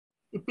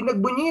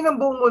Ipinagbunyi ng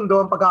buong mundo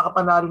ang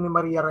pagkakapanalo ni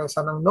Maria Ressa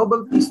ng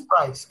Nobel Peace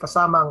Prize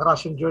kasama ang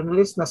Russian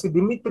journalist na si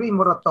Dmitry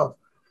Muratov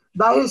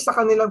dahil sa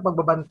kanilang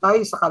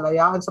pagbabantay sa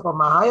kalayaan sa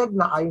pamahayag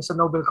na ayon sa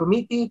Nobel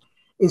Committee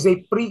is a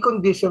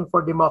precondition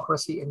for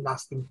democracy and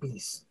lasting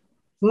peace.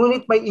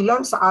 Ngunit may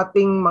ilan sa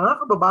ating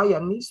mga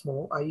kababayan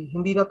mismo ay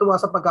hindi natuwa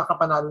sa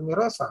pagkakapanalo ni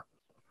Ressa.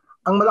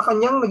 Ang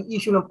Malacanang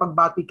nag-issue ng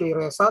pagbati kay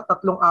Ressa 3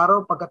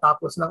 araw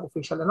pagkatapos ng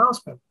official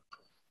announcement.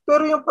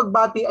 Pero yung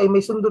pagbati ay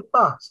may sundot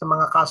pa sa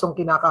mga kasong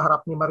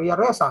kinakaharap ni Maria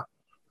Ressa.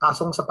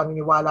 Kasong sa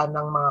paniniwala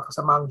ng mga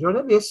kasamang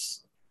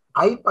journalists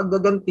ay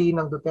paggaganti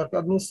ng Duterte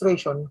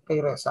administration kay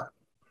Ressa.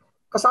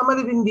 Kasama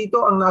na din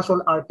dito ang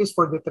National Artist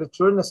for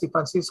Literature na si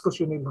Francisco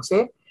Sionil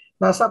Jose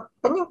na sa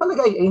kanyang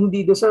palagay ay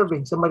hindi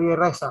deserving sa Maria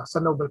Ressa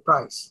sa Nobel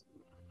Prize.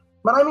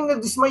 Maraming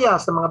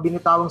nadismaya sa mga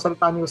binitawang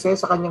salita ni Jose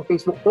sa kanyang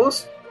Facebook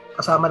post.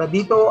 Kasama na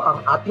dito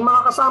ang ating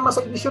mga kasama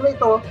sa edisyon na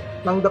ito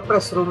ng The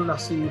Press Room na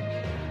si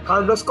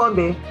Carlos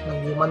Conde ng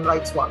Human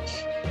Rights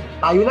Watch.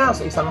 Tayo na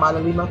sa isang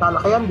malalimang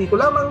talakayan dito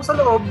lamang sa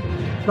loob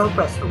ng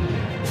Press Room.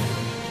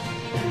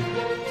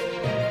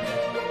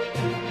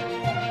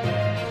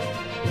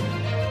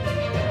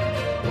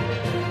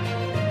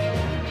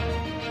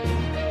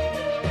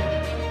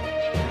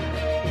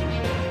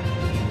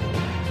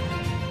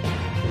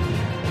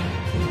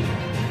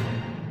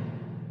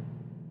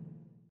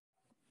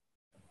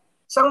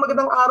 Isang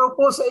magandang araw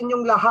po sa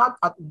inyong lahat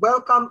at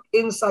welcome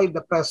inside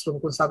the press room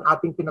kung saan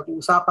ating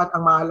pinag-uusapan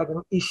ang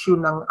mahalagang issue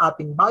ng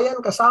ating bayan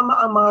kasama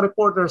ang mga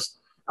reporters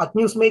at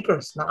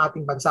newsmakers ng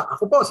ating bansa.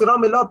 Ako po si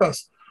Romel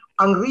Lopez,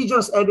 ang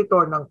Regions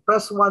Editor ng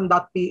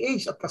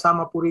Press1.ph at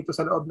kasama po rito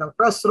sa loob ng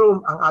press room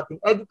ang ating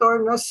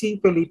editor na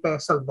si Felipe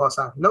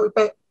Salvosa. Hello,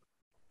 Ipe.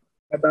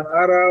 Magandang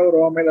araw,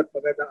 Romel, at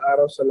magandang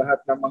araw sa lahat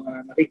ng mga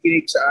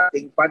nakikinig sa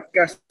ating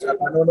podcast at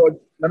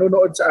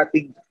nanonood sa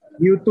ating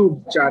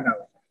YouTube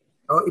channel.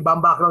 Oh,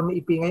 ibang background ni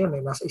Ipi ngayon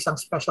eh. Nasa isang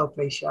special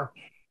place siya.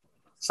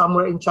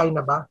 Somewhere in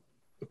China ba?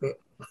 Ipi.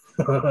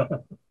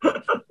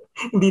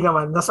 Hindi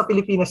naman. Nasa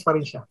Pilipinas pa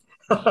rin siya.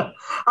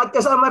 At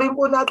kasama rin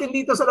po natin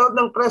dito sa loob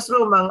ng press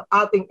room ang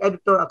ating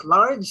editor at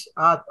large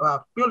at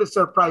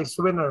Pulitzer Prize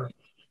winner,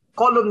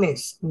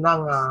 columnist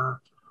ng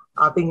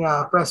ating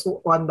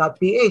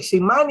Press1.ph, si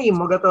Manny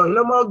Mogato.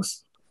 Hello,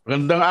 Mogs.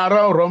 Magandang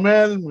araw,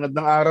 Romel.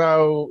 Magandang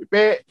araw,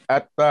 Ipe.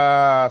 At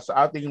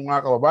sa ating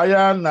mga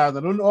kababayan na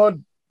nanonood,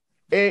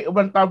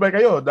 umantabay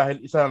kayo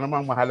dahil isa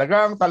namang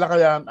mahalagang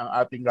talakayan ang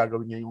ating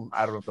gagawin ngayong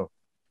araw na to.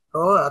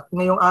 At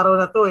ngayong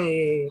araw na to,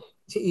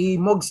 si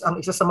Mogs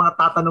ang isa sa mga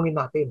tatanungin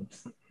natin.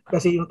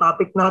 Kasi yung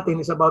topic natin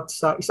is about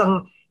sa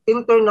isang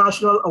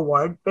international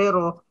award,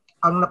 pero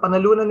ang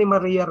napanalunan ni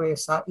Maria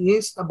Ressa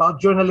is about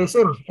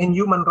journalism and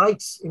human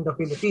rights in the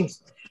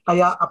Philippines.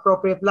 Kaya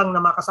appropriate lang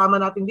na makasama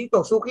natin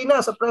dito. Suki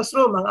na sa press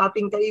room ang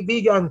ating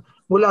kaibigan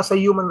mula sa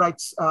Human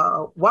Rights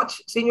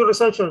Watch, Senior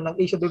Researcher ng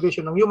Asia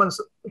Division ng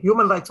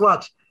Human Rights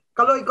Watch,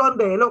 Kaloy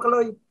Conde. Hello,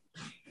 Kaloy.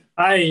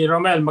 Hi,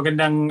 Romel.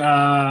 Magandang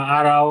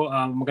araw.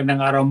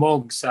 Magandang araw,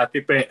 Mogs, at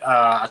Pipe,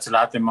 at sa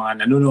lahat ng mga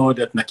nanonood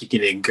at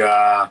nakikinig.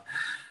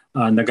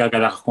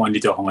 Nagagalak kung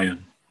andito ako ngayon.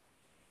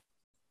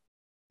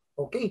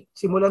 Okay,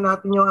 simulan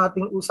natin yung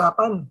ating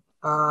usapan.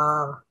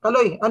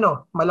 Kaloy,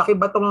 malaki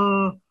ba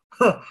itong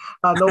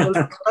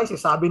Nobel Prize?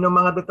 Sabi ng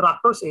mga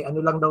detractors,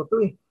 ano lang daw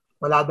to eh.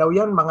 Wala daw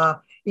yan. Mga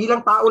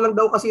ilang tao lang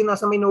daw kasi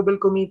nasa may Nobel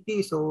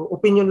Committee. So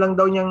opinion lang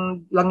daw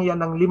lang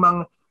yan ng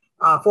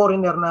 5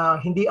 foreigner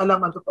na hindi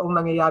alam ang totoong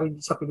nangyayari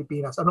sa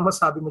Pilipinas. Ano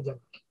masabi mo dyan?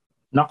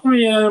 Naku,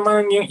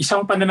 yung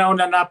isang pananaw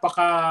na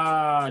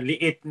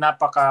napaka-liit,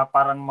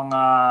 parang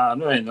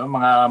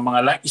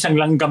mga isang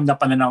langgam na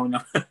pananaw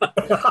na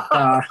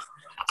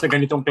sa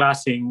ganitong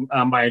klaseng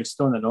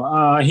milestone,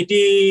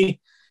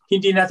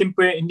 hindi natin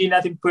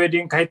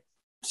pwedeng kahit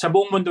sa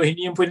buong mundo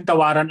hindi yung pwedeng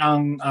tawaran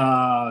ang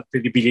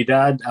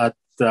kredibilidad at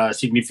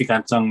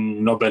significance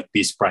ng Nobel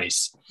Peace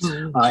Prize.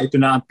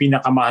 Ito na ang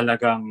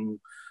pinakamahalagang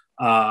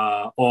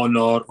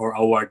honor or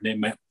award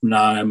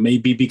na may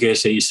bibigay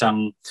sa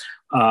isang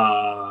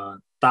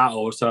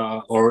tao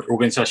or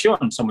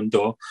organisasyon sa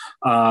mundo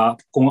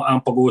kung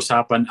ang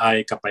pag-uusapan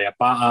ay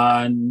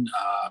kapayapaan,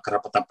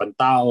 karapatang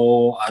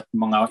pantao at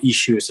mga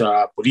issue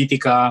sa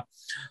politika,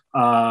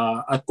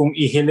 at kung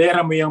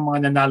ihilera mo yung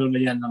mga nanalo na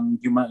yan ng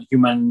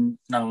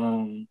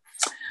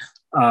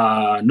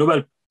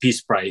Nobel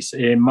Peace Prize,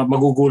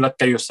 magugulat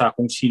kayo sa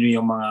kung sino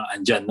yung mga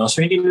andyan. No? So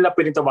hindi nila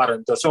pwedeng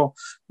tawaran to. So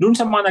dun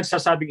sa mga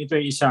nagsasabing ito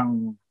ay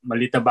isang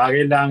maliit na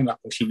bagay lang, na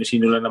kung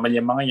sino-sino lang naman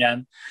yung mga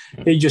yan,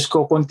 Diyos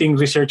ko, konting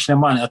research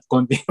naman at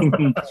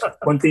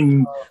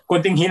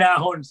konting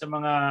hinahon sa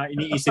mga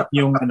iniisip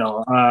yung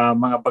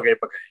mga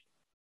bagay-bagay.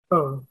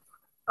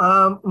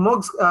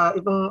 Mogs,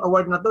 itong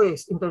award na to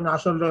is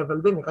international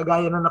level din.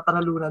 Kagaya na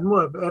napanalunan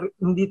mo.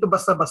 Hindi to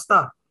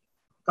basta-basta.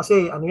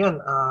 Kasi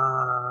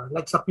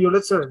like sa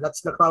Pulitzer,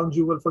 that's the crown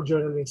jewel for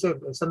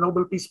journalism. Sa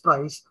Nobel Peace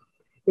Prize,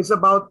 it's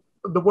about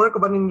the work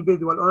of an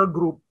individual or a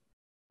group.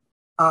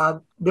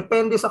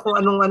 Depende sa kung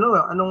anong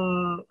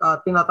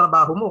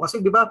tinatrabaho mo. Kasi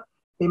di ba,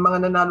 may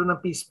mga nanalo ng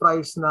Peace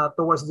Prize na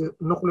towards the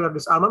nuclear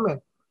disarmament.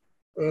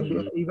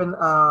 And even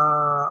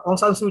Aung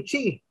San Suu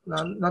Kyi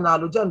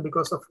nanalo dyan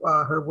because of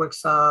her work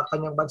sa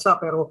kanyang bansa.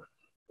 Pero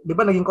di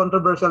ba naging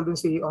controversial din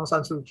si Aung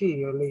San Suu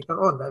Kyi later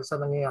on dahil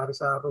sa nangyayari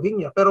sa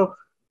Rohingya. Pero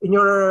in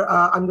your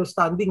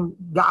understanding,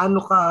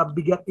 gaano ka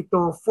bigat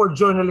ito for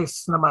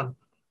journalists naman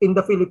in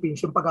the Philippines,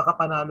 yung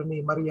pagkakapanalo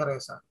ni Maria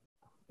Ressa?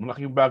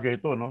 Malaking bagay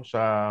ito, no,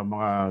 sa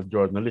mga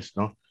journalist,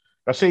 no?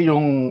 Kasi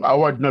yung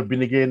award na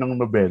binigay ng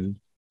Nobel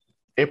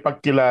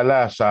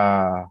pagkilala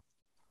sa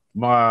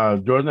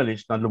mga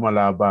journalist na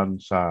lumalaban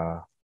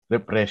sa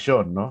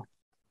repression, no?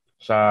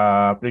 Sa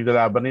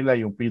pinaglalaban nila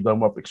yung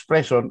freedom of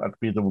expression at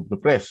freedom of the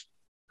press.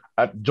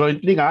 At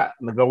jointly nga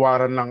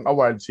nagawaran ng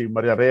award si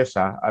Maria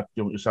Ressa at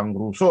yung isang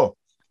Ruso,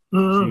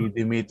 si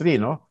Dimitri,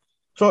 no?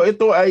 So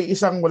ito ay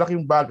isang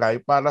malaking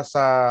bagay para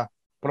sa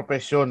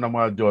profesyon ng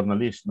mga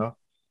journalist, no?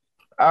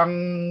 Ang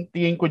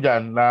tingin ko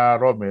diyan na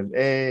Romel,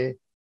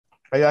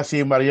 kaya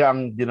si Maria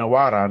ang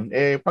ginawaran,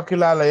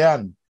 pagkilala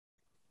yan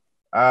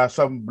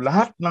sa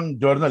lahat ng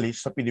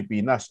journalist sa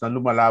Pilipinas na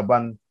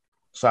lumalaban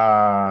sa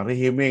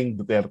rehimeng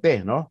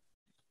Duterte, no?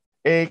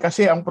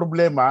 Kasi ang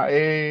problema,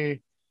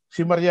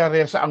 si Maria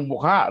Ressa ang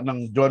mukha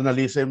ng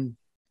journalism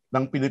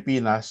ng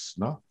Pilipinas,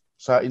 no,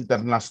 sa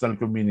international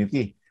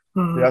community.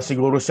 Kaya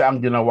siguro siya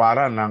ang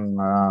ginawaran ng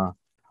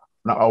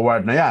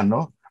award na yan,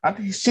 no? At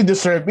she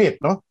deserve it,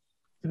 no?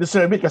 She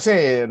deserve it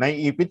kasi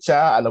naiipit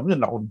siya, alam niyo,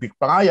 nakunbik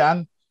pa nga yan,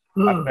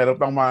 at meron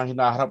pang mga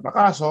hinaharap na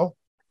kaso.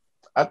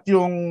 At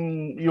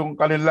yung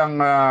kanilang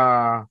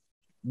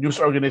news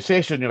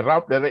organization, yung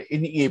Rappler,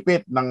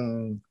 iniipit ng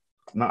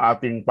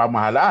ating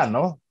pamahalaan,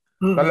 no?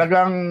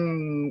 Talagang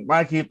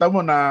makikita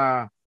mo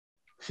na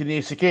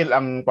sinisikil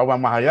ang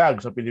pamamahayag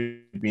sa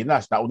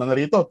Pilipinas. Nauna na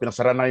rito,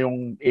 pinasara na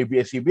yung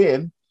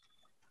ABS-CBN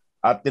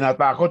at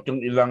tinatakot yung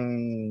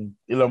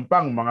ilang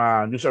pang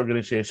mga news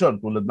organization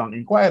tulad ng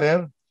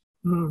Inquirer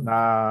na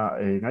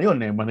ngayon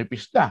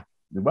manipis na,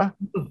 di ba?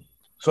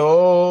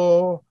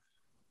 So,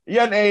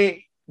 yan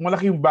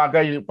malaking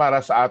bagay para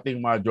sa ating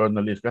mga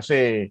journalist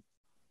kasi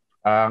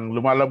ang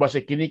lumalabas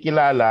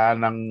kinikilala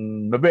ng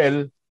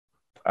Nobel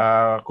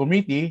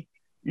Committee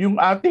yung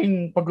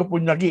ating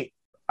pagpupunyagi,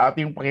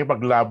 ating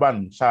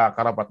pakipaglaban sa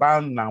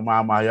karapatan ng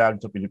mamahayag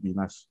sa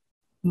Pilipinas.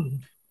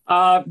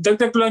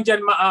 Dagdag ko lang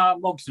dyan,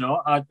 Mogs, no?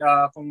 At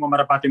kung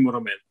mamarapati mo,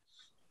 Romel.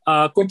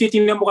 Kung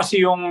titingnan mo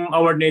kasi yung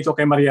award na ito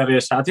kay Maria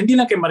Ressa, at hindi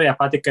lang kay Maria,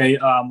 pati kay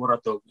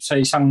Muratov,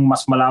 sa isang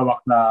mas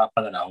malawak na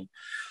pananaw,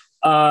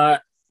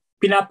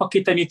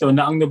 pinapakita nito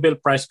na ang Nobel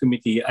Prize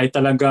Committee ay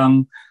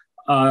talagang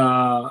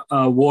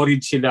worried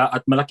sila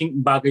at malaking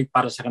bagay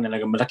para sa kanila,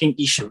 malaking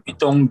issue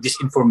itong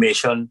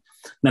disinformation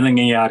na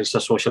nangyayari sa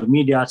social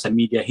media at sa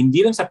media, hindi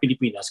lang sa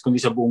Pilipinas,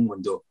 kundi sa buong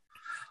mundo.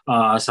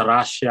 Sa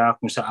Russia,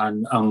 kung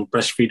saan ang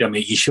press freedom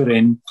ay issue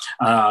rin,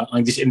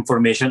 ang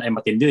disinformation ay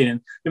matindi rin.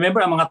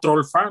 Remember, ang mga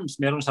troll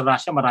farms, meron sa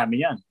Russia,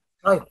 marami yan.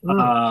 Right.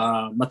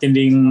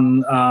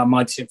 Matinding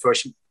mga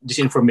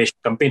disinformation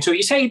campaign. So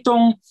isa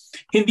itong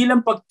hindi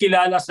lang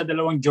pagkilala sa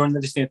dalawang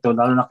journalist nito,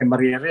 lalo na kay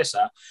Maria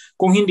Ressa,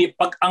 kung hindi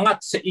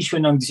pag-angat sa issue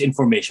ng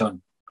disinformation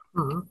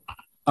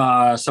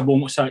sa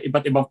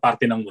iba't ibang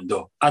parte ng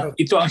mundo. At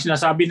ito ang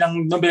sinasabi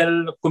ng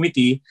Nobel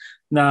Committee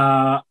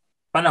na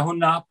panahon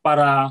na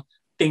para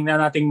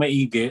tingnan nating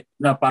maigi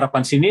na para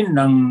pansinin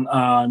ng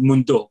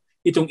mundo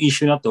itong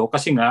issue na to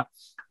kasi nga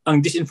ang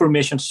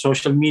disinformation sa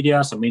social media,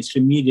 sa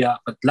mainstream media,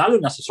 at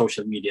lalo na sa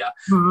social media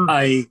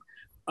ay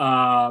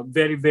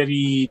very,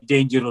 very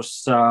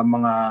dangerous sa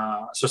mga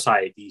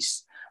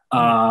societies.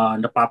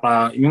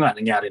 Yung nga,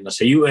 nangyari na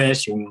sa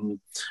US,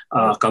 yung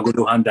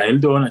kaguluhan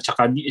dahil doon. At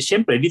saka,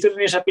 siyempre, dito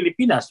rin sa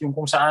Pilipinas, yung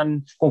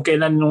kung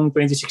kailan nung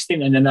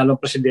 2016 ay nanalong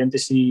presidente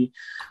si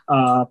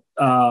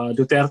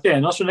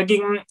Duterte. No? So,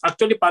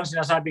 actually, parang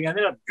sinasabi nga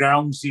nila,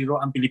 ground zero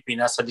ang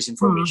Pilipinas sa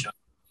disinformation.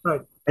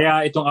 Right.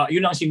 Kaya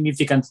yun ang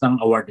significance ng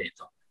award na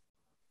ito.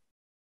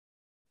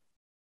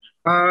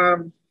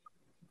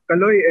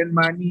 Kaloy and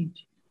Manny,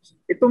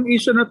 itong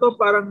issue na to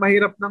parang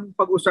mahirap ng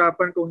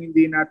pag-usapan kung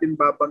hindi natin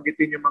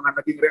babanggitin yung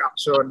mga naging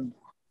reaksyon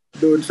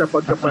doon sa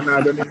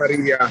pagkapanalo ni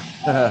Maria.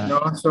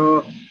 No?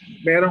 So,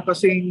 meron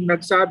kasing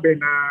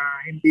nagsabi na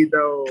hindi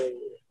daw,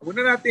 huwag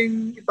na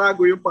nating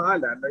itago yung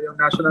pangalan, no?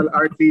 Yung national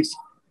artist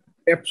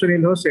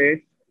Epsonil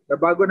Jose, na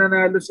bago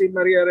nanalo si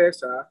Maria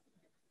Ressa,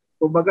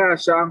 kumbaga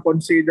siya ang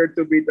considered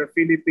to be the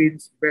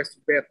Philippines' best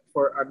bet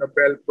for a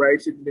Nobel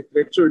Prize in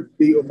Literature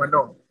di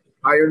umano,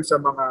 ayon sa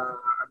mga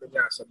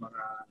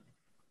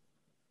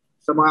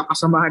sa mga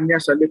kasamahan niya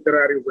sa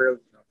literary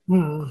world.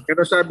 No?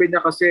 Pero sabi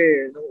niya kasi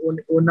nung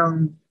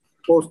unang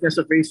post niya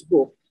sa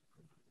Facebook,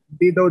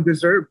 hindi daw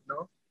deserve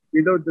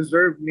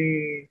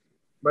ni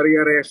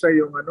Maria Ressa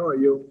yung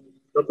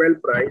Nobel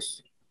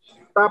Prize.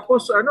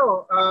 Tapos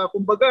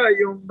kumbaga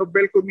yung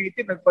Nobel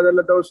Committee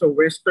nagpadala daw sa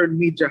Western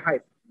media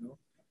hype.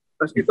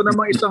 Tapos ito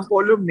namang isang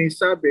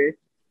columnist sabi,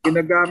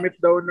 ginagamit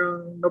daw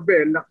ng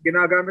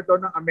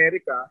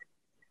Amerika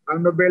ang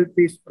Nobel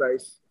Peace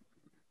Prize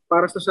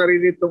para sa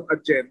sarili itong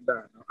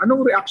agenda.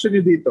 Anong reaction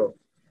niyo dito,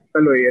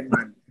 Kaloy and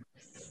Man?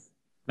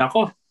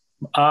 Nako,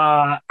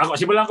 ako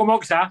simulan ko,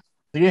 Mogs, ha?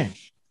 Sige.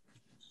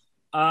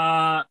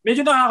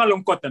 medyo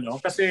nakakalungkot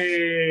kasi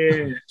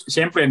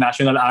siyempre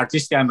national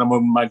artist yan,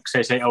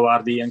 magsaysay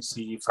awardee yan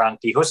si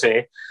Frankie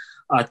Jose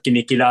at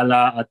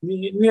kinikilala at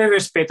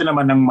nirespeto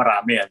naman ng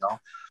marami at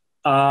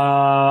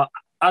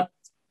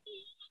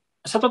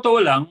sa totoo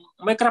lang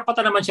may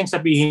karapatan naman siyang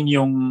sabihin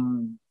yung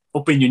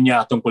opinion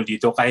niya tungkol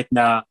dito kahit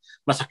na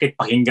masakit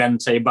pakinggan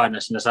sa iba na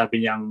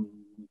sinasabi niyang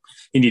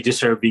hindi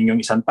deserving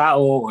yung isang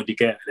tao o di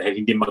kaya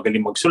dahil hindi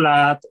magaling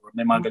magsulat o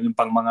may mga ganun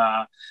pang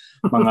mga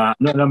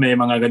may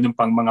mga ganun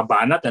pang mga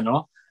banat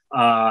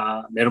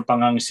meron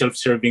pang ang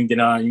self-serving din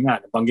na yun nga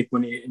nabanggit mo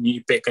ni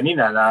Ipe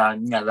kanina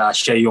na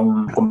siya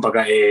yung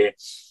kumbaga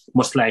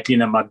most likely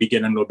na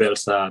mabigyan ng Nobel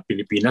sa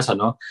Pilipinas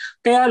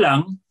kaya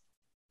lang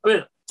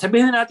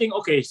sabihin natin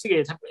okay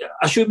sige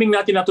assuming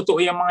natin na totoo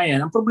yung mga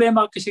yan ang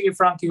problema kasi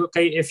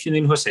kay F.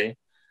 Yunil Jose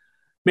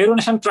meron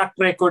na siyang track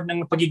record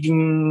ng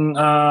pagiging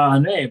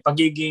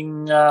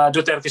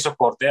Duterte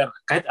supporter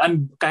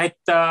kahit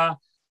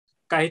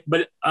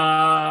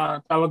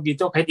tawag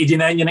dito kahit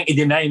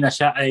i-deny na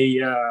siya ay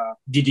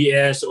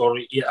DDS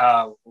or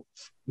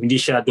hindi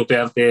siya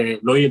Duterte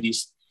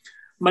loyalist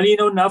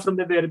malinaw na from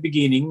the very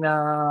beginning na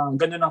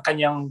ganoon ang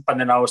kanyang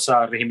pananaw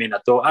sa rehimen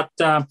na to at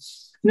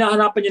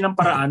hinahanapan niya ng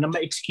paraan na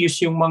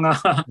ma-excuse yung mga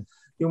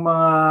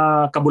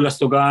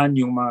kabulastugan,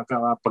 yung mga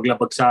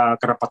paglabag sa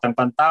karapatang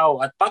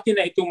pantao at pati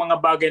na itong mga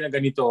bagay na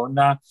ganito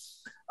na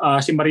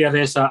si Maria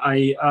Ressa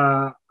ay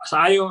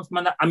sa ayaw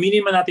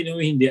aminin man natin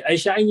o hindi ay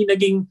siya ay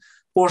naging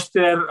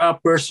poster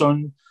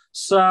person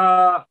sa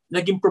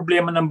naging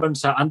problema ng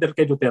bansa under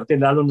kay Duterte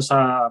lalo na sa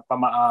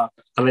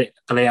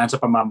kalayaan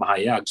sa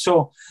pamamahayag.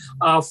 So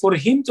for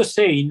him to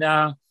say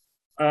na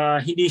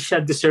hindi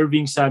siya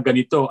deserving sa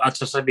ganito at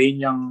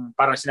sasabihin niyang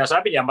parang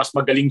sinasabi niya mas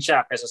magaling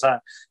siya kaysa sa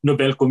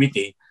Nobel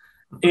Committee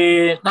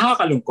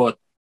nakakalungkot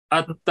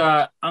at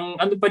ang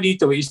ano pa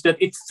dito is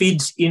that it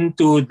feeds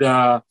into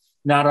the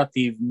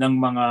narrative ng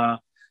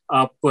mga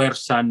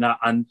puwersa na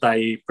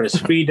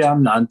anti-press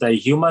freedom na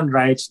anti-human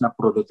rights na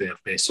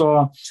pro-Duterte.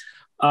 So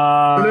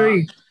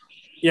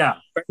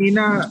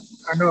kanina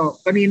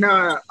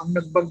ang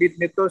nagbanggit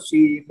nito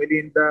si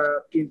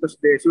Melinda Quintos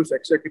de Jesus,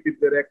 Executive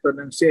Director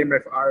ng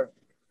CMFR.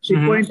 She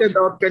pointed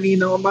out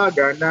kanina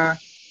umaga na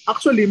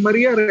actually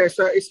Maria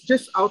Ressa is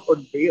just out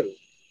on bail.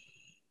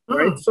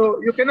 Right?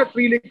 So you cannot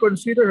really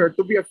consider her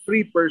to be a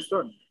free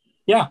person.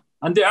 Yeah,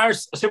 and there are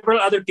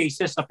several other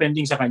cases na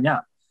pending sa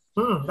kanya.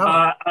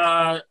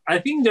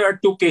 I think there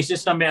are 2 cases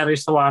na may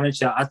arrest warrant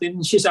siya at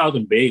then she's out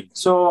on bail.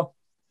 So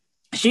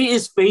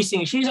she's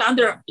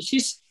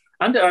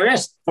under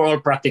arrest for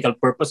all practical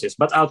purposes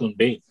but out on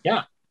bail.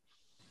 Yeah.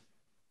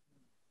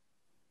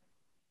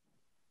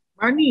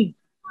 Manny,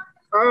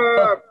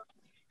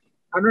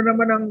 ano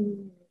naman ang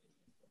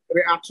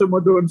reaction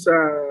mo doon sa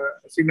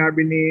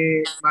sinabi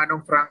ni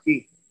Manong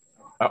Frankie?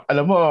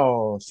 Alam mo,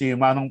 si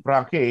Manong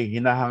Frankie,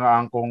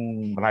 hinahangaan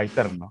kong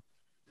writer, no?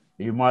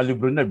 Yung mga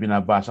libro niya,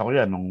 binabasa ko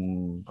yan nung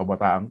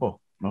kabataan ko,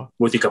 no?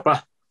 Buti ka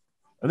pa.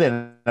 Hindi,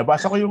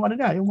 nabasa ko yung mga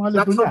libro niya.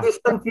 Not so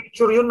distant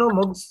future yun, no,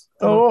 Mogs?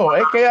 Oo,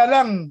 kaya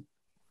lang,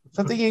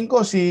 sa tingin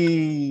ko,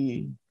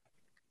 si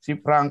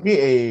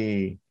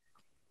Frankie,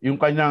 yung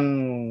kanyang,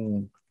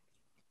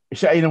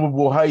 siya ay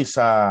nabubuhay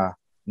sa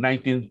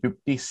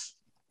 1950s.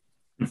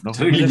 No?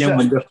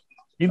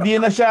 Hindi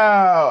na siya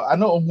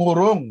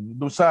umurong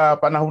doon sa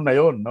panahon na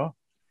yon, no?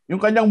 Yung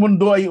kanyang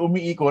mundo ay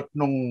umiikot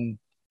nung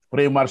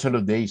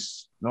pre-Marcelo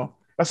days,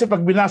 no? Kasi pag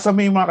binasa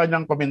mo yung mga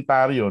kanyang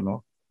komentaryo,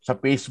 no, sa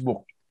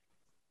Facebook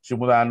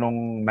simula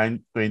nung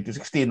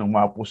 2016 nung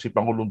mapo si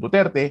Pangulong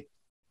Duterte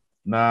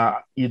na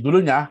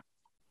idolo niya,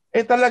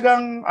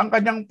 talagang ang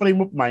kanyang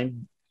frame of mind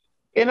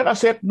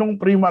nakaset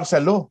nung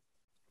pre-Marcelo.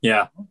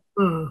 Yeah.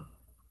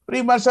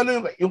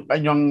 Pre-Marcelo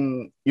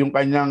yung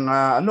kanyang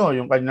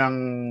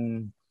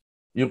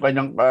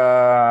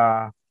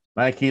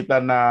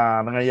nakikita na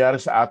nangyayari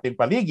sa ating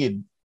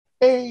paligid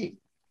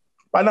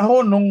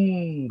panahon nung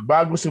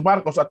bago si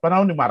Marcos at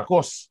panahon ni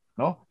Marcos,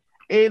 no?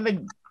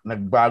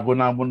 Nagbago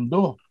na ang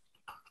mundo.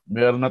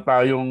 Meron na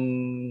tayong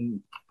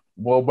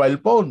mobile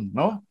phone,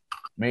 no?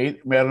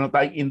 Meron na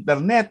tayong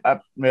internet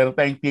at meron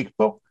tayong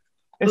TikTok.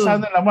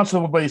 Sana naman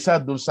sumabay siya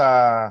doon sa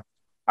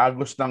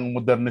agos ng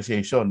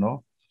modernization,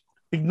 no?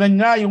 Tignan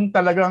niya yung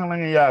talagang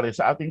nangyayari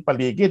sa ating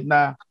paligid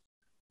na,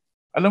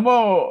 alam mo,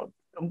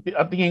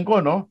 at tingin ko,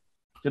 no,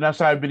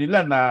 sinasabi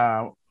nila na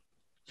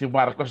si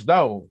Marcos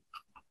daw,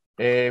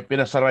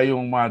 pinasara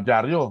yung mga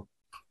dyaryo.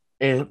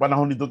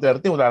 Panahon ni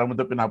Duterte, wala naman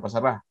ito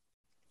pinapasara.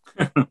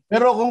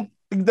 Pero kung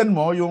tignan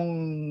mo yung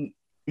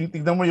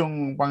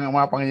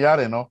mga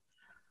pangyayari, no,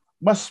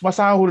 mas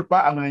masahol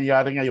pa ang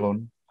nangyayari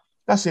ngayon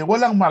kasi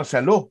walang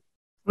martial law.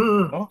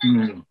 No?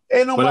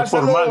 Nung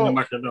Marcelo,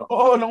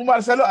 nung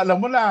Marcelo, alam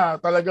mo na,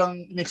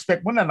 talagang in-expect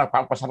mo na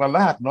napapasara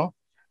lahat, no?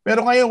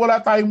 Pero ngayon wala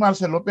tayong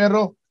martial law,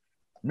 pero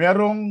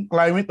merong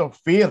climate of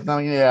fear na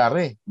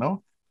nangyayari,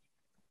 no?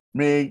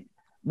 May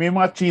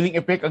mga chilling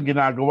effect ang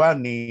ginagawa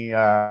ni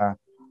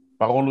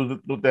Pangulong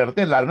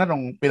Duterte, lalo na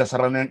nung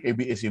pinasara na yung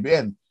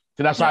ABS-CBN.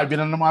 Sinasabi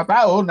na ng mga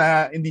tao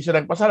na hindi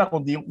siya nagpasara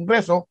kundi yung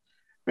Kongreso,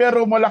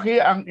 pero malaki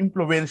ang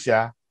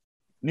impluwensya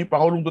ni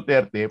Pangulong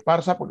Duterte para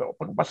sa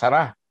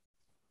pagpasara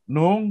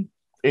nung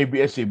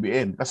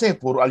ABS-CBN. Kasi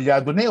puro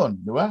alyado na yun,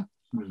 di ba?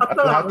 At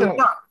lahat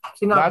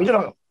sinabi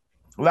niya.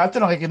 Lahat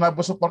yun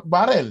nakikinabos sa pork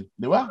barrel,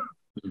 di ba?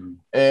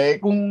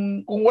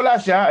 Kung wala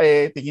siya,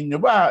 tingin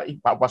nyo ba,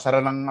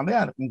 ipapasara ng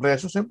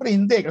Kongreso? Siyempre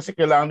hindi, kasi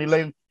kailangan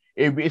nila yung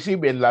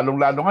ABS-CBN,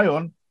 lalong-lalo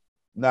ngayon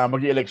na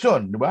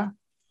mag-eleksyon, di ba?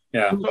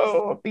 Yeah.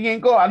 So,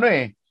 tingin ko,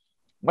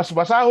 mas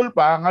masahol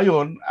pa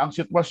ngayon ang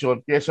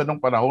sitwasyon kaysa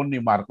nung panahon ni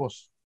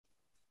Marcos.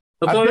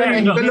 Totoo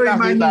yan,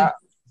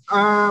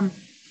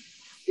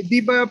 di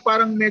ba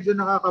parang medyo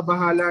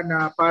nakakabahala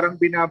na parang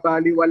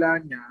binabaliwala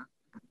niya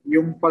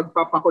yung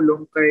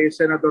pagpapakulong kay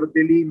Senador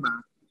De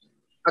Lima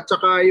at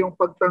saka yung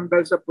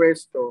pagtanggal sa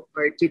pwesto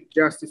kay Chief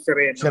Justice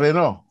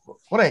Sereno.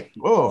 Correct.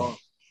 Oh.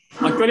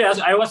 Actually, as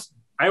I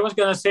was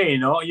gonna say,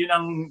 yun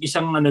ang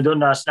isang doon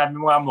na sinabi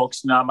mo nga,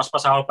 Mox, na mas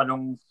pasahol pa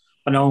nung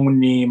panahon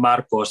ni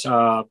Marcos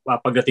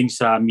pagdating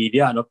sa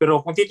media,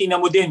 Pero kung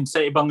titingnan mo din sa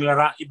ibang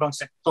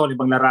sektor,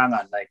 ibang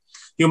larangan like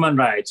human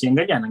rights, yung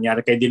ganyan nangyari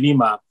kay De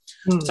Lima.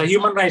 Sa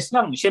human rights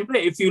lang,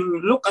 syempre if you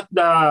look at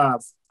the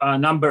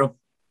number of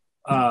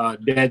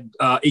dead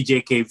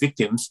EJK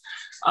victims,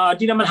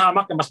 di naman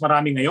hamak na mas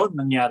marami ngayon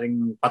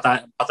nangyaring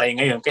patay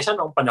ngayon kaysa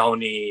noong panahon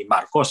ni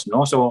Marcos,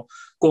 So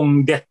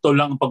kung death toll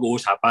lang ang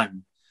pag-uusapan.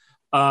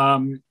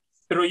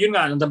 Pero yun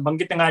nga,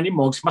 nabanggit na nga ni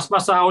Mogs, mas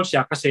masahol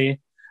siya kasi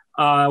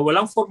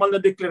walang formal na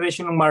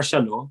declaration ng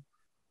martial law.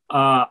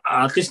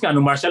 At least nga,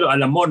 martial law,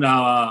 alam mo na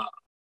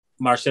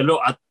martial law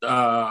at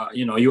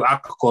you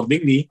act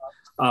accordingly.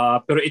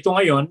 Pero ito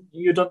ngayon,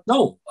 you don't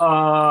know.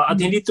 At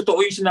hindi totoo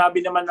yung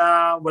sinabi naman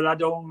na wala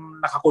daw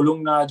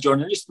nakakulong na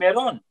journalist.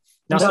 Meron.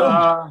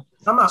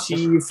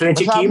 Si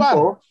Frenchie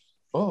Kimpo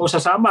o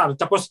sa Samar.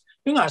 Tapos,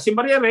 yun nga, si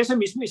Maria Ressa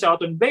mismo is out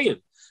on bail.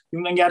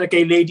 Yung nangyari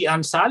kay Lady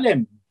Ann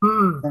Salem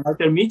ng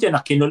Alter Media na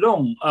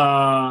kinulong.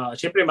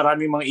 Siyempre,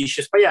 maraming mga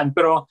issues pa yan.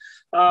 Pero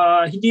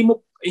hindi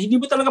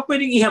mo talaga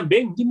pwedeng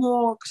ihambing. Hindi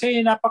mo,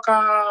 kasi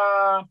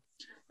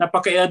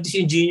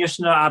napaka-disingenuous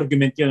na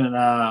argument yun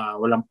na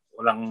walang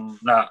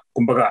na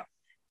kumbaga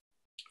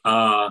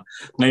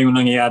ngayong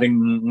nangyayaring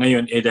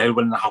ngayon dahil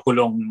wala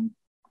nakakulong,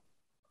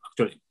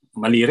 actually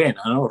mali rin,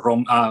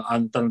 wrong,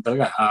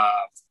 talaga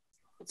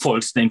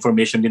false na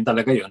information din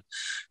talaga yon.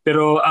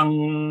 Pero ang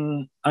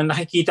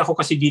nakikita ko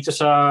kasi dito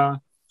sa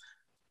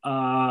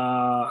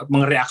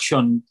mga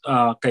reaction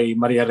kay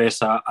Maria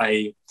Ressa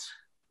ay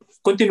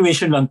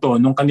continuation lang to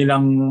nung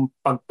kanilang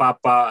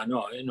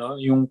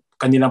yung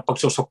kanilang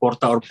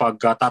pagsusuporta or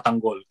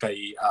pagtatanggol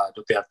kay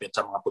Duterte at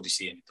sa mga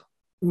pulisiya nito.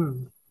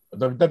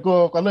 Dagdag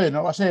ko, Kaloy,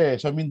 kasi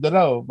sa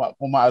Mindanao,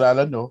 kung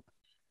maalala nyo,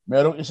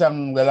 merong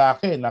isang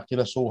lalaki na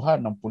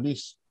kinasuhan ng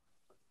pulis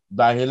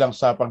dahil lang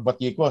sa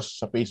pagbatikos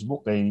sa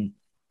Facebook kay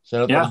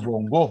Senator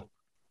Bongo.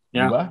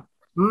 Yeah. Diba?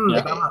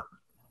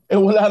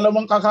 Wala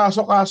namang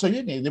kakaso-kaso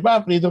yun di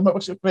ba? Freedom of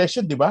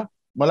expression, di ba?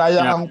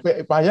 Malaya kang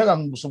ipahayag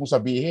ang gusto mong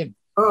sabihin.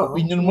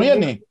 Opinion mo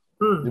yan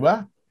di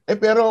ba?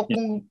 Pero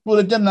kung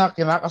tulad yan na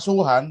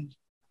kinakasuhan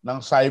ng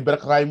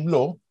cybercrime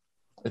law,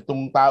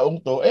 itong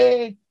taong to,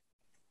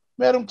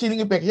 merong chilling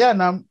effect yan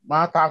na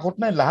makatakot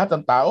na lahat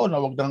ng tao na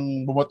wag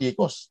nang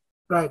bumatikos.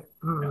 Right.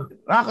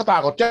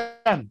 Nakakatakot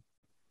yan.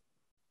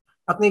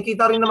 At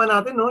nakikita rin naman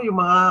natin, yung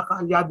mga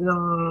kaalyado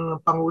ng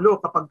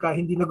Pangulo kapag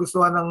hindi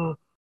nagustuhan ng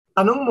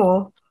tanong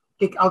mo,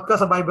 kick out ka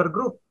sa Viber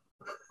group.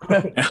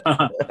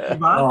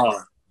 Diba?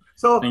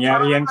 So,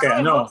 nangyari yan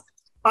kay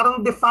parang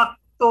de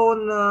facto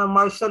na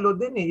martial law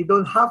din You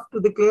don't have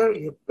to declare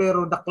it,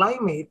 pero the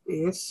climate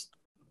is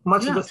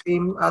much the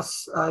same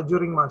as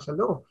during martial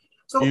law.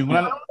 So, yung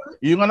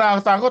nga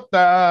nakakatakot,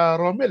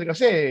 Romel,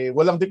 kasi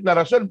walang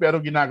deklarasyon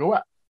pero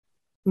ginagawa.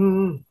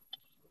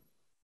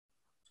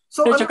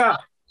 So,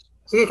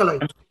 sige, Kaloy.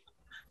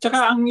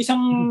 Tsaka ang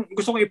isang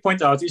gusto kong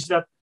i-point out is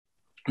that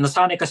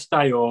nasanay kasi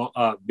tayo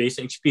based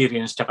sa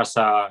experience tsaka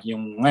sa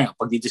yung ngayon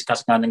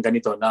pag-discuss nga ng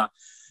ganito na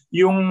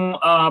yung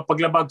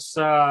paglabag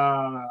sa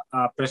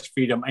press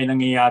freedom ay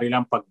nangyayari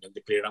lang pag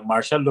nag-declare ng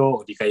martial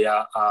law o di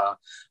kaya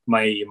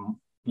may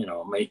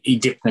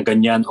edict na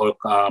ganyan o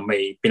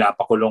may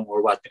pinapakulong or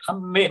what.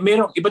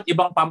 Mayroong iba't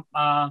ibang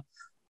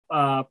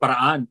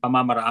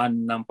pamamaraan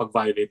ng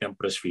pag-violate ng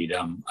press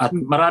freedom. At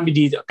marami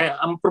dito. Kaya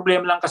ang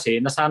problema lang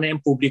kasi, nasanay ang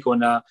publiko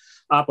na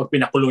pag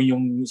pinakulong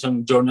yung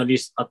isang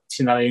journalist at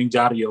sinara yung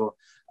dyaryo,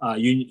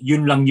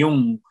 yun lang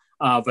yung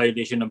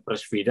violation ng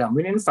press freedom.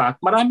 When in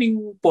fact,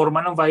 maraming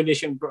forma ng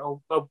violation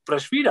of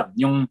press freedom.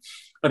 Yung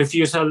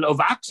refusal of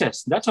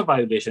access, that's a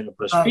violation of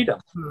press freedom.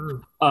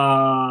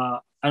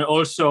 And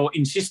also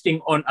insisting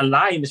on a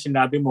lie na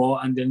sinabi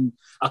mo and then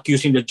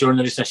accusing the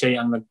journalist na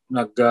siya ang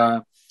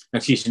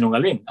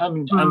nagsisinungaling.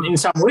 In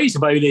some ways,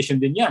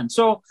 violation din yan.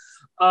 So,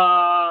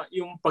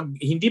 yung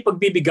hindi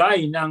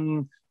pagbibigay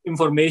ng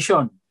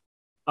information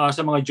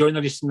sa mga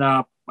journalists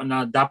na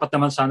dapat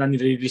naman sana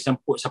nire-release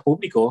sa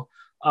publiko,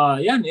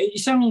 yan,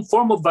 isang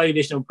form of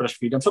violation of press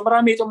freedom. So,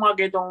 marami itong mga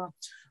ganitong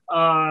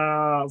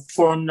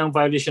form ng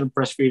violation of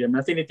press freedom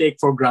na tinitake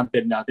for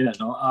granted natin.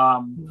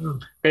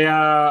 Kaya,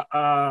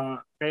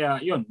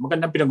 Kaya yun,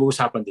 magandang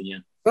pinag-uusapan din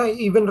yan.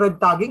 Even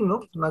red tagging,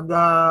 no?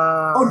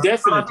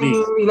 Definitely.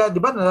 Nila, di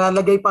ba?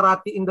 Nalalagay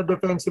parati in the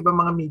defensive ang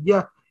mga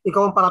media.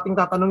 Ikaw ang parating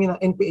tatanungin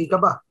na NPA ka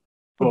ba?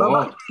 Di ba?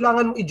 Bakit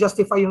kailangan mo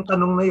i-justify yung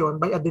tanong na yon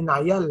by a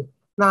denial?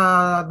 Na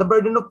the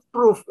burden of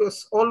proof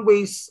is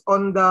always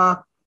on the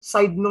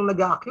side nung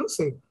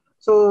nag-a-accuse eh.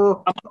 So,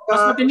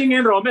 mas matindi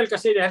ngayon, Romel,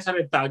 kasi dahil sa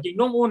red tagging.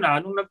 Nung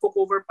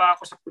nagko-cover pa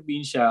ako sa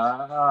probinsya,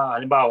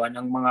 halimbawa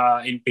ng mga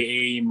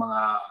NPA, mga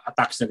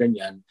attacks na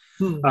ganyan,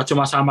 at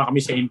sumasama kami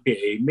sa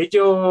NPA,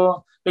 medyo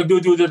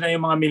nagdududa na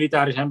yung mga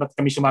military sa ba't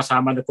kami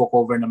sumasama,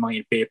 nagko-cover ng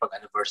mga NPA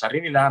pag anniversary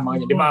nila.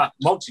 Mga, di ba,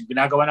 Mogs,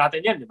 ginagawa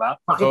natin yan, di ba?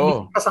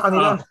 Makinig ka sa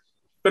kanila.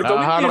 Pero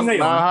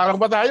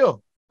nahaharang ba tayo?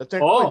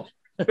 Oo.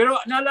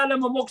 Pero naalala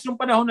mo, Mogs, yung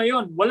panahon na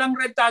yon, walang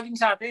red tagging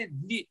sa atin.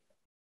 Hindi.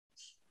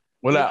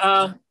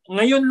 Wala.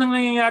 Ngayon nang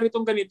nangyayari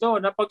itong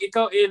ganito, na pag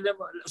ikaw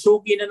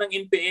suki na ng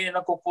NPA na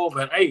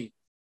nagko-cover, ay,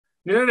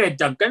 nire-red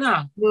tag ka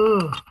na.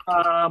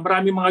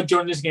 Maraming mga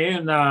journalists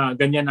ngayon na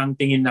ganyan ang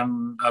tingin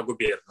ng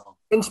gobyerno.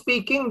 And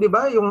speaking, di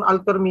ba, yung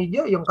Alter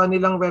Media, yung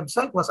kanilang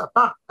website was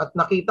attacked at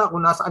nakita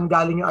kung nasaan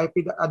galing yung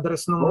IP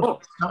address ng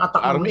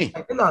attack ng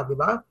website nila, di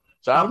ba?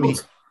 Sa Army.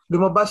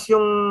 Lumabas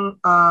yung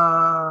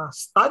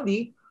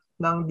study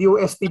ng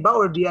DOST ba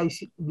or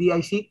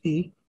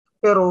DICT,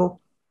 pero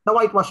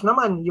na-whitewash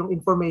naman yung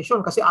information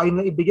kasi ayaw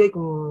na ibigay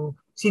kung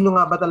sino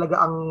nga ba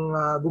talaga ang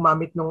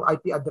gumamit ng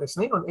IP address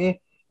na yun.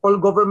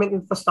 All government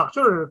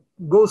infrastructure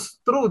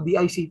goes through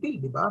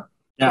DICT, di ba?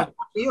 Yeah.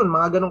 So, yun,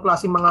 mga ganong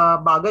klaseng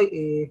mga bagay,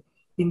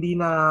 hindi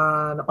na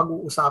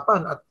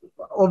napag-uusapan. At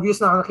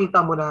obvious na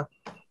nakita mo na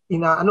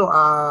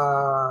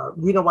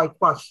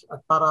wina-whitewash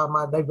at para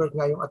ma-divert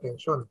nga yung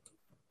attention.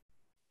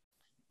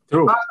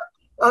 True.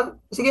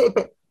 Sige,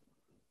 Ipe.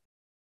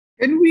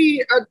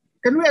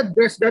 Can we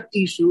address that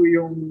issue?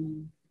 Yung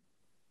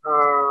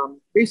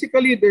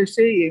basically they're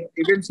saying,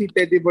 even si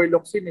Teddy Boy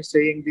Locsin is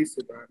saying this,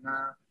 diba,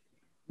 na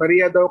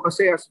Maria daw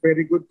kasi has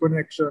very good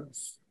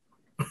connections.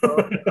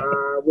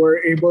 Were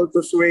able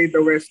to sway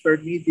the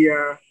Western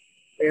media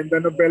and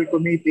the Nobel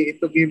Committee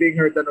into giving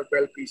her the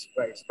Nobel Peace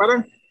Prize.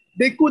 Parang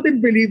they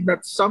couldn't believe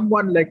that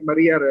someone like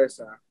Maria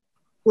Ressa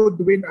could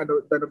win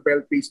the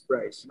Nobel Peace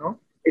Prize, no?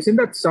 Isn't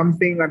that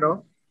something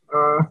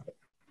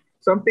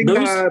something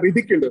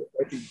ridiculous,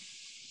 I think.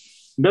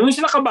 Ganun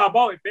sila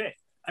kababaw, Ipe.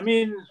 I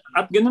mean,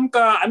 at ganun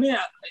ka,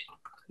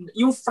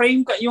 yung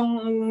frame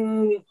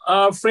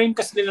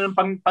kasi nila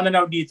ng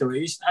pananaw dito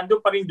is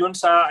ando pa rin doon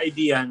sa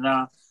idea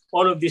na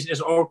all of this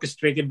is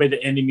orchestrated by the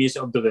enemies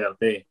of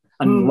Duterte.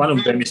 And one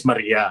of them is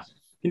Maria.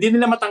 Hindi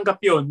nila matanggap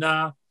yun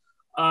na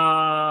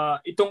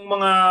itong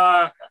mga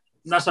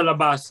nasa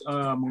labas,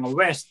 mga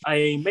West,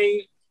 ay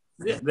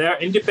they are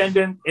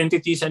independent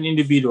entities and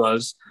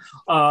individuals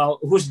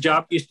whose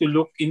job is to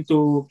look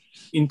into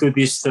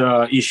these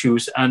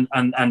issues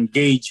and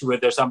gauge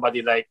whether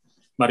somebody like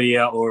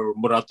Maria or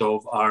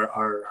Muratov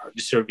are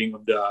deserving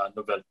of the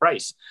Nobel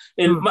Prize.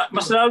 And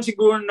mas lalo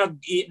siguro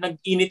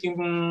nag-init yung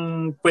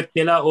puwet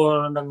nila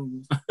o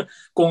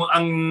kung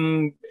ang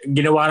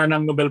ginawa na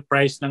ng Nobel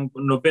Prize ng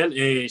Nobel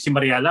si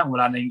Maria lang,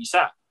 wala na yung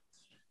isa.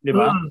 Di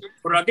ba?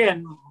 Pero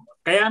again,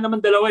 kaya naman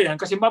dalawa yan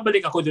kasi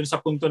mabalik ako dun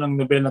sa punto ng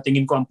Nobel na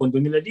tingin ko ang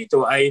punto nila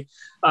dito ay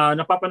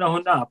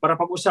napapanahon na para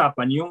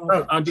pag-usapan yung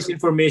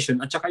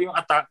disinformation at saka yung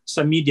attack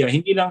sa media,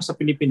 hindi lang sa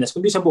Pilipinas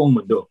kundi sa buong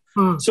mundo.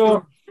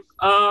 So,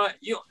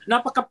 yung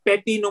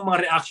napaka-petty ng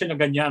mga reaction na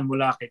ganyan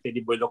mula kay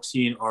Teddy Boy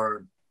Locsin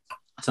or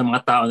sa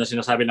mga tao na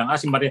sinasabi lang,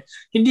 si Maria.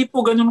 Hindi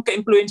po ganun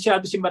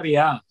ka-influensyado si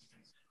Maria.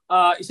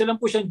 Isa lang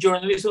po siyang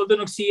journalist.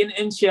 Although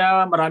nag-CNN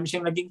siya, marami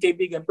siyang naging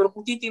kaibigan. Pero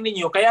kung titingnan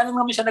niyo, kaya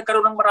naman siya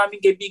nagkaroon ng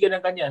maraming kaibigan na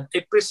ganyan.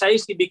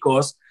 Precisely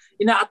because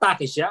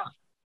inaatake siya.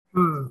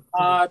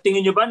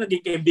 Tingin niyo ba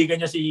naging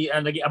kaibigan niya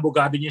naging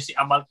abogado niya si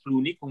Amal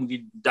Clooney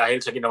dahil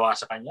sa ginawa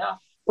sa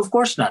kanya? Of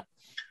course not.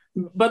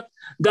 But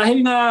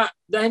dahil nga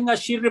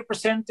she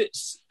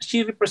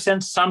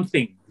represents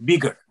something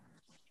bigger.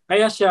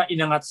 Kaya siya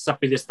inangat sa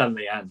pedestal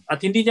na yan.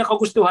 At hindi niya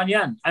kagustuhan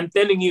yan. I'm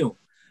telling you.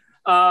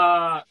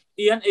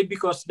 Iyan ay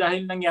because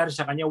dahil nangyari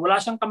sa kanya,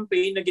 wala siyang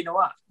campaign na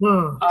ginawa.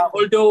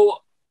 Although,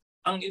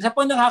 ang isa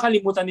pa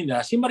nakakalimutan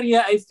nila, si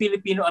Maria ay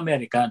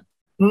Filipino-American.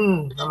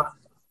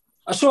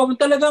 So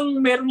talagang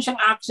meron siyang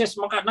access,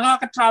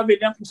 nakaka-travel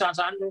yan kung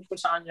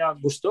saan niya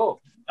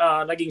gusto.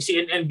 Naging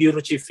CNN Bureau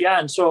Chief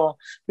yan. So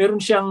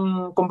meron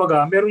siyang,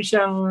 meron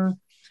siyang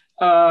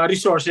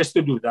resources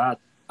to do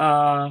that.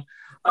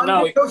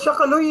 Ito siya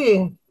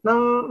Kaloy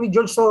ni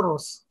George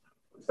Soros.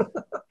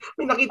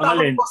 May nakita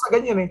ko po sa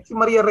ganyan si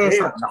Maria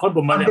Ressa.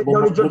 Bumalik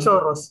ni George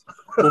Soros.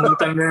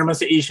 Pumunta na naman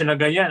sa issue na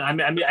ganyan.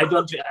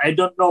 I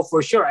don't know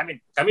for sure.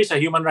 Kami sa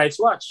Human Rights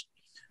Watch,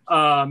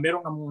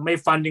 may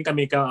funding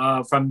kami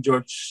from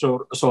George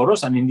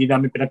Soros and hindi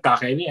namin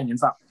pinagkakailian. In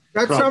fact,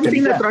 that's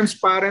something na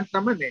transparent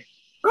naman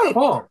Right.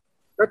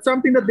 That's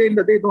something that they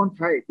don't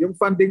hide. Yung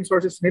funding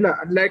sources nila.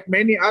 Unlike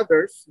many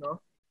others, no?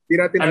 Hindi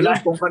natin alam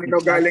kung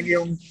kanino galing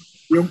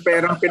yung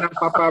perang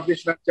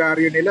pinang-publish ng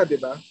dyaryo nila, di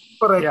ba?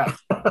 Correct. Yeah.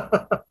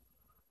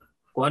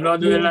 Kung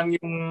ano-ano na lang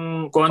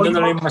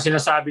yung mga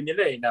sinasabi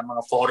nila na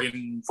mga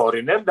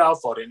foreigner daw,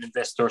 foreign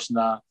investors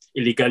na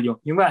illegal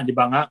yung nga, di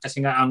ba nga?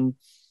 Kasi nga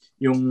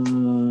yung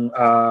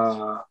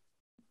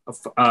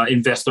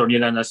investor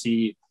nila na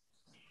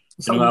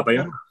ano nga ba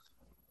yun?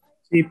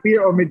 Si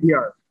Pierre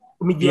Omidyar.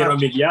 Pierre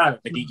Omidyar,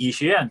 naging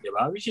issue yan, di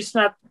ba? Which is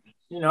not,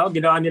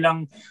 ginawa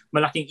nilang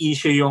malaking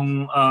issue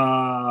yung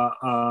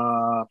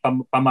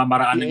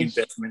pamamaraan ng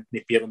investment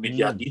ni Pierre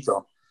Omidyar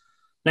dito.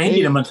 Na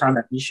hindi naman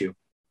sana issue.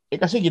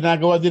 Kasi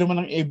ginagawa din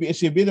naman ng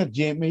ABS-CBN at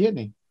GMA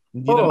yan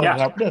Hindi naman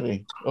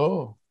Rappler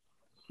Oo.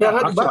 Kaya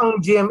nga diba ang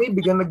GMA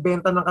biglang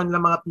nagbenta ng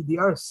kanilang mga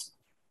PDRs.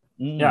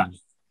 Yeah.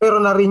 Pero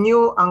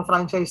na-renew ang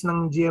franchise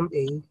ng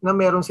GMA na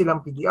meron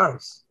silang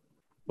PDRs.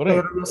 Correct.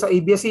 Pero yung sa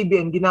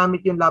ABS-CBN,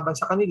 ginamit yung laban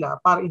sa kanila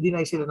para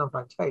i-deny sila ng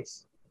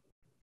franchise.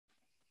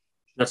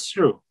 That's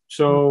true.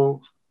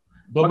 So,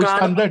 double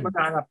standard.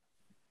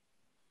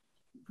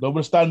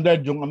 Double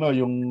standard yung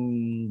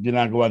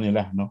ginagawa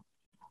nila, no?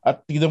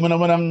 At tignan mo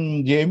naman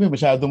ang GMA,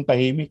 masyadong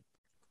tahimik.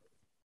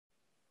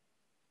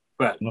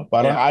 Well, no?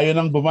 Parang ayaw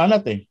nang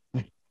bumanat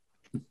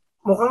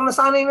Mukhang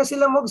nasanay na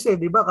sila Mogs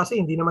di ba? Kasi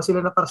hindi naman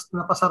sila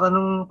napasara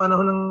nung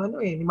panahon ng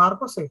ni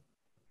Marcos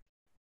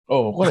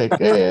Oh, correct.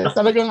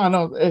 Talagang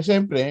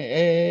siyempre,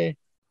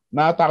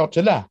 natakot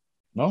sila,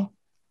 no?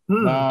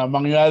 Na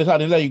mangyari sa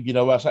kanila yung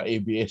ginawa sa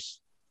ABS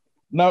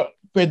na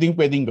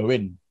pwedeng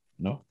gawin,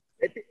 no?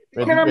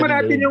 Tingnan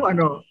natin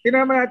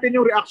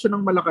yung reaction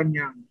ng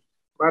Malacanang.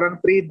 Parang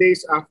 3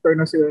 days after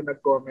na sila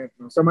nag-comment.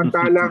 No?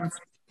 Samantalang,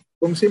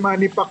 kung si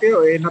Manny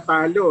Pacquiao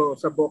natalo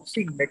sa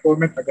boxing, may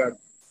comment agad.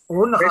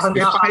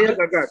 May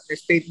pahayag agad, may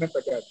statement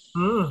agad.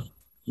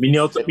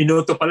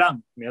 Minuto pa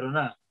lang, meron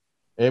na.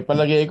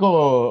 Palagay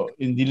ko,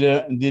 hindi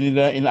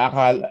nila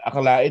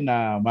inaakalain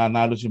na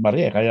manalo si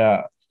Maria.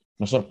 Kaya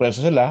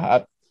nasurpresa sila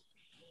at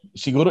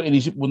siguro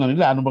inisip muna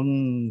nila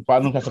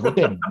paano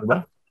sasagutin.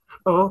 Diba?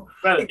 Well,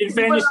 in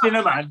fairness din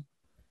naman,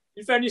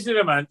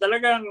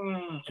 talagang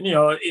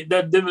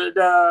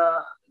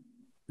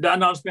the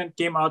announcement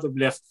came out of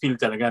left field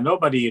talaga.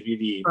 Nobody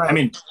really,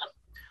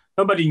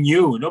 nobody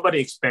knew,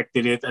 nobody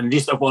expected it, and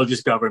least of all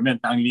this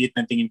government, ang liit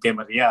ng tingin kay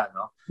Maria,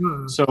 no?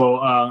 So,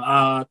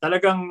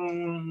 talagang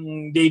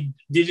they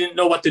didn't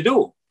know what to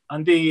do.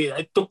 And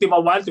it took them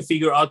a while to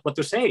figure out what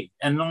to say.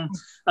 And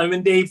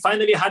when they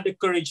finally had the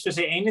courage to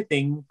say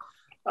anything,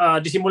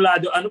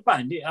 disimulado,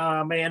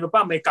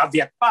 may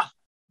caveat pa.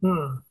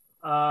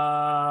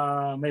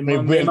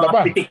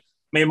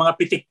 May mga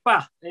pitik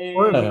pa. May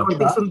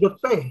pitik sundot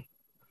pa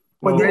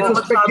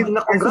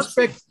I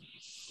suspect,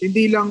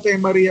 hindi lang kay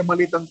Maria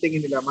malit ang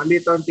tingin nila.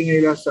 Malit ang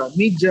tingin nila sa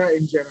media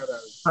in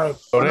general. Right.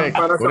 Correct.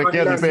 Para sa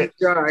kanila,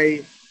 media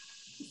ay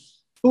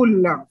tool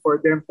lang for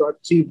them to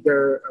achieve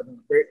their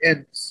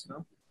ends.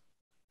 No?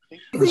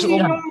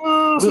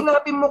 Yung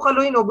sinabi mo,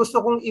 Kaloy,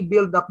 gusto kong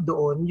i-build up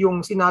doon.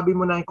 Yung sinabi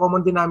mo na yung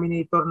common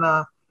denominator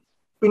na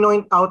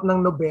pinoint out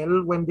ng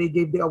Nobel when they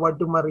gave the award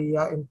to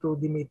Maria and to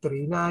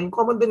Dimitri, na yung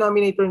common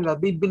denominator nila,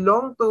 they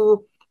belong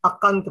to a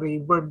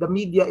country where the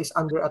media is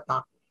under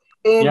attack.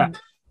 And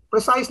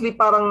precisely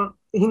parang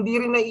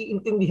hindi rin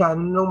naiintindihan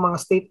ng mga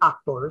state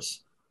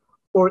actors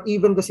or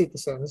even the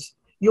citizens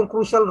yung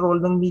crucial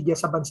role ng media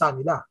sa bansa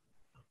nila.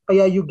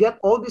 Kaya you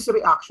get all these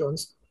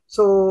reactions.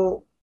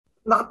 So,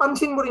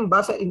 nakapansin mo rin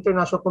ba sa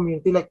international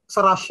community, like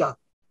sa Russia,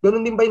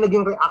 ganun din ba yung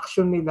naging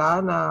reaction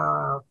nila na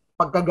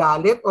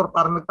pagkagalit or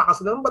parang nagtaka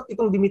sila, ba't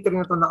itong Dimitri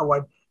na ito na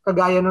award,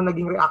 kagaya nung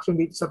naging reaction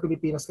dito sa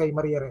Pilipinas kay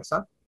Maria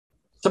Ressa?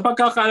 Sa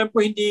pagkakaalam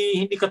ko,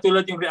 hindi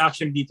katulad yung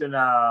reaction dito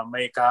na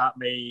may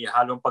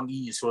halong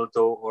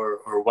pang-iinsulto or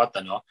what,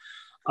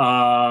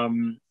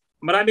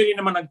 marami rin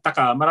naman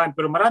nagtaka,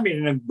 pero marami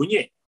rin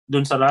nagbunyi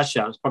doon sa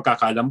Russia, sa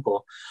pagkakaalam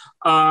ko.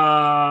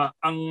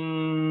 Ang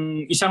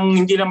isang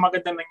hindi lang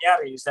magandang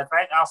nangyari is that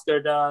right after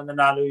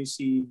nanalo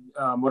si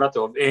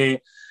Muratov,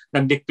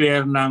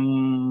 nag-declare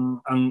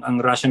ang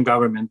Russian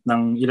government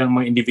ng ilang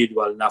mga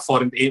individual na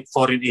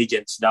foreign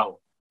agents daw.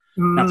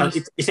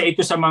 Isa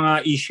ito sa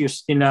mga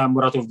issues nila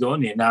Muratov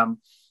doon na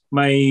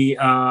may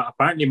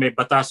apparently may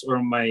batas or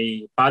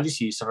may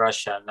policy sa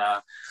Russia na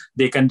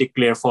they can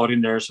declare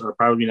foreigners or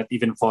probably not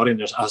even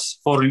foreigners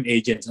as foreign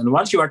agents. And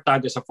once you are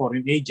tagged as a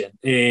foreign agent,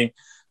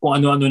 kung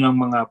ano-ano ng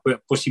mga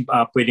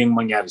pwedeng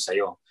mangyari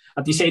sa'yo.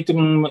 At isa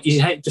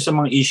ito sa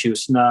mga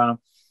issues na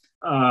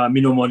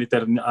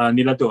minomonitor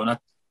nila doon.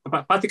 At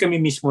pati kami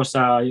mismo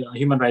sa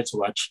Human Rights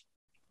Watch,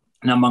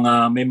 na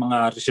may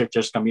mga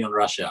researchers kami on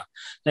Russia,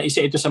 na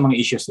isa ito sa mga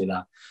issues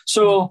nila.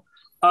 So,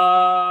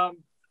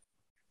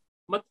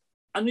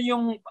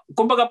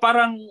 kumbaga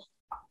parang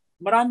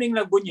maraming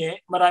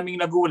nagbunye, maraming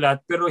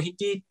nagulat, pero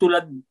hindi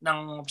tulad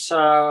ng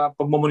sa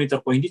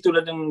pagmamonitor ko, hindi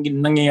tulad ng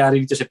nangyayari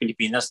dito sa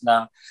Pilipinas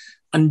na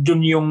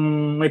andun yung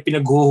may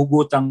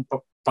pinaghuhugutang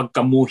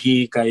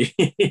pagkamuhi kay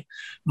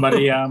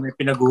Maria, may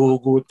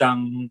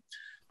pinaghuhugutang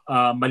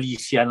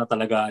malisya na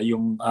talaga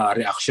yung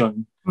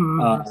reaction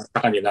sa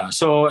kanila.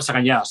 Sa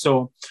kanya.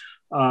 So,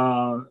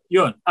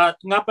 yun. At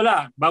nga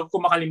pala, bago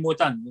ko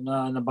makalimutan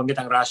na nabanggit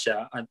ang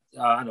Russia at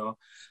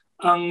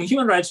ang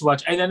Human Rights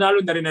Watch ay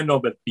nanalo na rin ng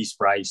Nobel Peace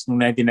Prize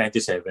noong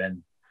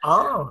 1997.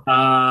 Oh.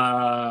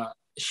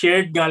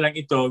 Shared nga lang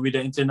ito with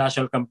the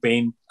international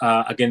campaign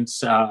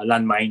against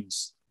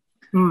landmines.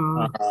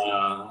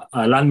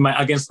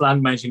 Against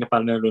landmines yung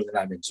napalaro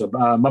namin. So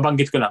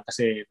mabanggit ko lang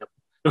kasi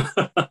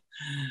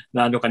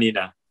na ano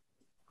kanina.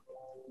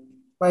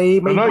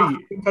 May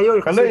kayo.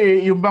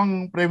 Kaloy, yung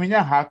bang premyo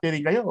niya, hati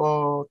rin kayo o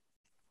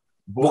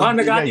mukhang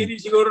naghati rin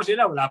siguro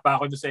sila. Wala pa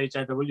ako doon sa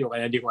HRW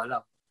kaya hindi ko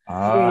alam.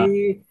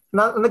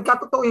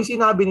 Nagkatotoo yung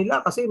sinabi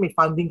nila kasi may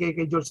funding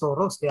kay George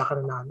Soros kaya ka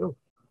nanalo.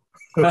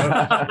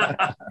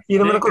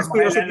 Yun naman ang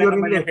conspiracy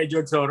theory nila. Kay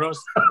George Soros.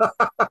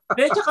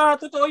 Tsaka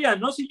totoo yan,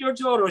 no? Si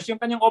George Soros,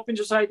 yung kanyang Open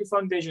Society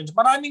Foundations,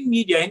 maraming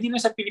media, hindi lang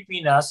sa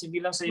Pilipinas,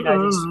 hindi lang sa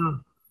United States,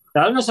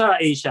 lalo na sa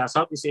Asia,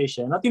 Southeast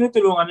Asia, na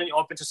tinutulungan ng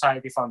Open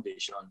Society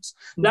Foundations.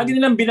 Lagi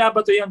nilang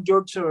binabato yung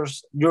George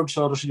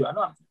Soros yun.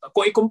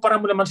 Kung ikumpara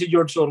mo naman si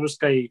George Soros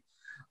kay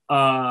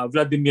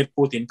Vladimir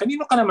Putin,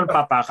 kanino ka naman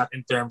papakat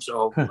in terms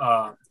of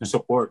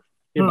support?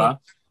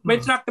 Diba? May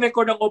track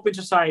record ng Open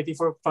Society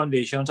for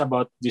Foundations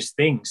about these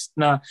things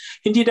na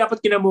hindi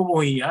dapat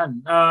kinamumuhian.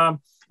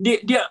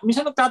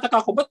 Minsan nagtataka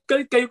ko, ba't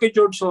galit kayo kay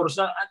George Soros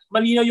na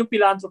malinaw yung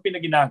philanthropy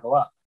na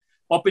ginagawa?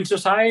 Open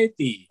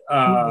Society,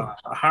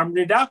 harm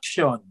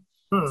reduction,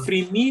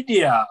 free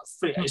media,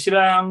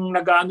 sila ang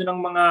nag-aano ng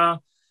mga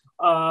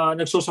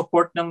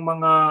nagsusupport ng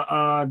mga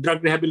drug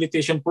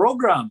rehabilitation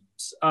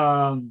programs,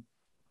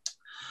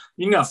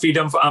 yun nga,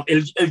 freedom for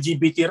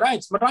LGBT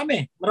rights,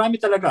 marami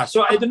talaga.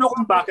 So I don't know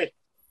kung bakit.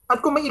 At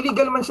kung may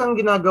illegal man siyang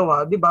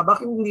ginagawa, di ba,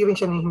 bakit hindi rin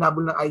siya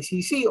hinabol ng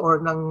ICC or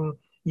ng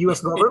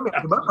US government,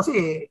 di ba?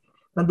 Kasi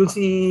nandun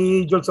si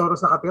George Soros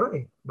nakatira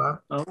di ba?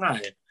 Oo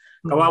nga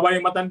Kawawa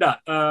yung matanda.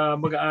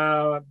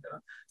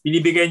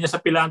 Binibigay niya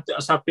sa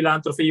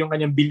philanthropy yung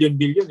kanyang billion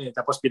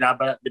tapos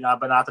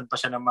binabanatan pa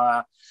siya ng mga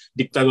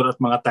diktador at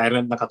mga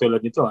tyrant na katulad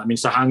nito. I mean,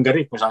 sa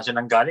Hungary, kung saan siya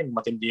nanggaling,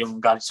 matindi yung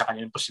galit sa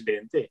kanyang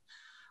presidente.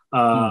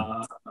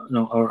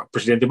 Or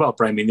presidente ba o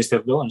prime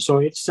minister doon.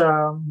 So it's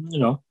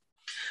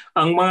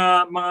ang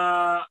mga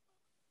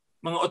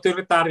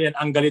authoritarian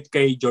ang galit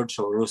kay George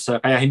Soros,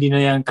 kaya hindi na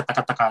yan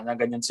katakataka na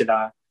ganyan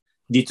sila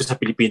dito sa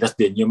Pilipinas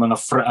din. Yung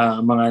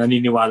mga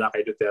naniniwala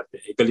kay Duterte,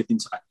 galit din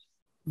sa kanya.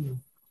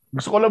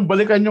 Gusto ko lang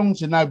balikan yung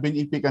sinabi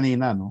ni Ipi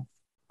kanina, no?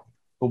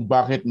 Kung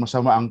bakit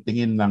masama ang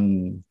tingin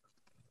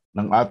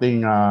ng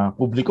ating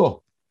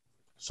publiko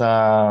sa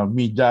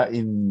media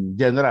in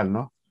general,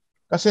 no?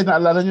 Kasi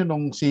naalala nyo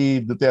nung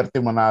si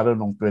Duterte manalo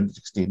nung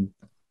 2016,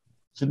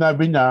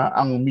 sinabi niya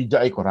ang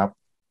media ay corrupt.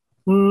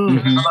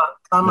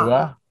 Tama.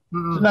 Diba?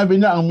 Sinabi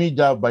niya ang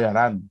media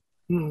bayaran.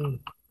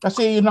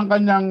 Kasi yun ang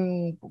kanyang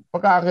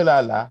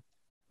pagkakakilala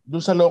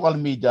doon sa local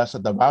media sa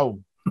Davao.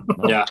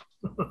 No? Yeah.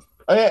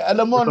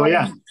 Alam mo,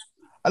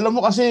 alam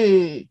mo kasi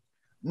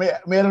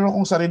meron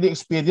akong sarili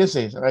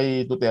experience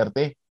kay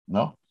Duterte,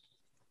 no?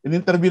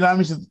 In-interview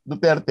namin si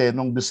Duterte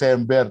noong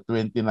December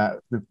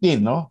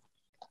 2015, no?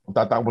 Kung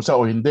tatakbo siya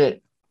o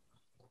hindi.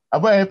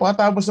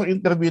 Pagkatapos ng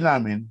interview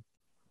namin,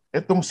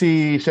 itong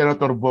si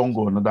Senator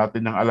Bongo na dati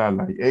niyang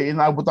alalay,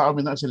 inaabot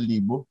kami ng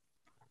 1,000.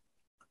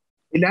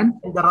 Ilan?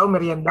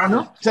 Merienda.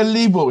 Ano?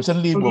 1,000.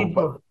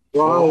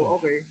 Wow,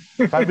 okay.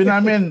 Sabi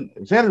namin,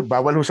 sir,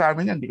 bawal ho sa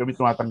amin yan, hindi kami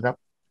tumatanggap.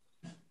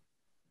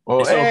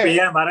 SOP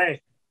yan,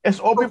 pare.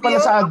 SOP pala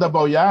sa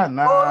Davao yan.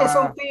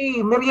 SOP.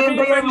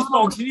 Merienda yan.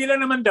 Hindi lang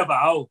naman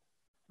Davao.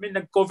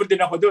 Nag-cover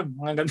din ako dun.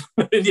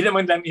 hindi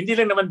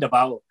lang naman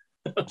Davao.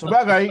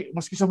 Sabagay,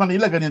 maski sa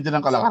Manila, ganyan din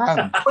ang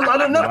kalakaran.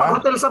 Lalo na,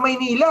 hotel sa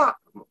Maynila.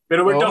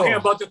 Pero we're talking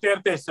about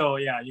Duterte, so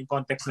yeah, yung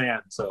context na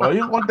yan. So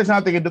yung context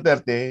natin kay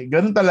Duterte,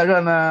 ganun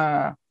talaga na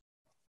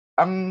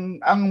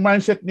ang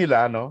mindset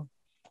nila, no,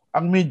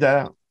 ang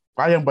media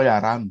kayang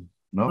bayaran,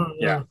 no?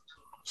 Yeah.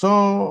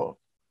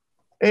 So,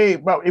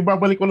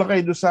 ibabalik ko lang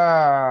kayo doon sa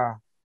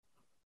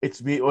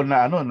HBO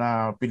na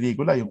na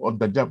pelikula, yung On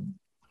the Job.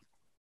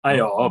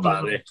 Ay, oo,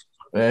 pare.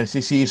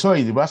 Si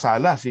Sisoy, di ba?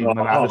 Sala, si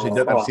si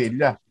Jan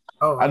Arcilla.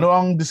 Ano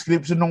ang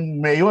description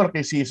ng mayor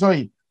kay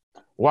Sisoy?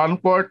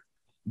 1/4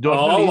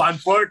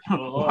 journalist.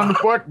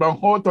 1/4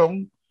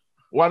 bangotong,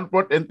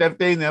 1/4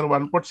 entertainer,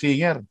 1/4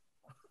 singer.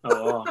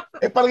 Oo.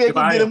 Parang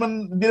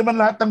hindi naman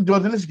lahat ng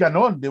journalist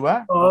gano'n, di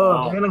ba?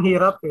 Yan ang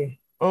hirap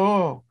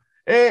Oo.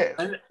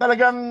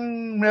 Talagang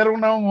merong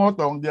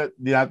nangungutong,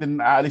 di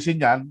natin aalisin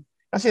yan.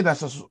 Kasi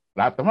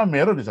lahat naman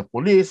meron, sa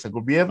pulis, sa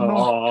gobyerno.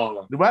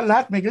 Di ba?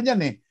 Lahat may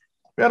ganyan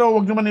Pero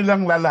wag naman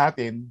nilang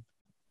lalahatin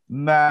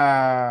na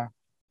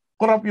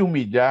corrupt yung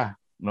media,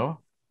 no?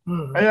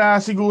 Kaya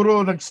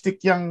siguro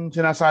nag-stick yung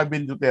sinasabi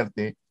ni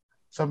Duterte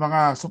sa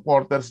mga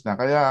supporters na.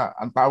 Kaya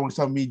ang tawag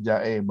sa media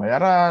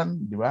bayaran,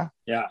 di ba?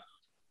 Yeah.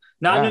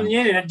 Ano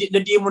niya,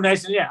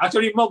 na-demonize niya.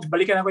 Actually, Mogs,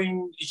 balikan ako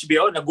yung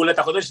HBO, nagulat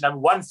ako doon, sinabi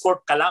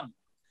 1/4 ka lang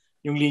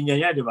yung linya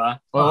niya, di ba?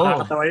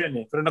 Nakakatawa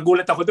yun Pero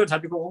nagulat ako doon,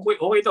 sabi ko,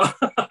 okay ito.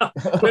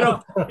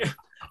 Pero,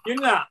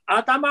 yun nga,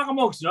 tama ka,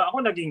 Mogs. No? Ako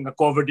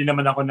cover din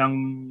naman ako ng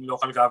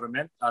local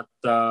government at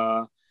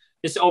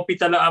SOP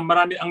talaga,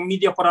 ang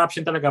media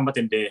corruption talaga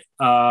matindi.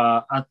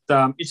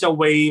 It's a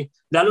way,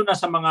 lalo na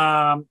sa mga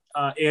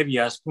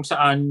areas kung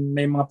saan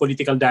may mga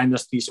political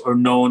dynasties or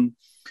known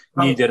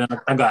leader na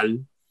nagtagal,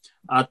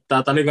 At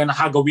talagang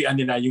nakagawian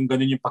nila yung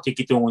ganun yung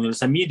pakikitungo nila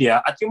sa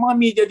media. At yung mga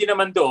media din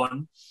naman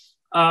doon,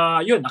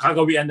 yun,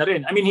 nakagawian na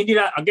rin. I mean, hindi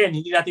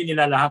natin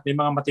nilalahat. May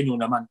mga matino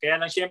naman.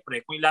 Kaya lang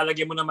syempre, kung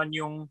ilalagay mo naman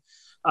yung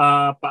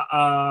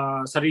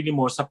sarili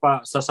mo sa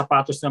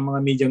sapatos ng mga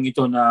medyang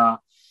ito na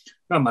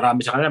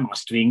marami sa kanila, mga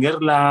stringer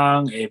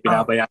lang,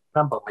 pinabayaan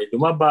lang pag may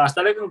lumabas.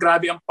 Talagang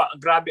grabe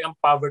ang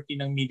poverty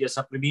ng media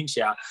sa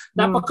probinsya.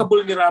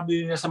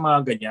 Napaka-vulnerable nila sa mga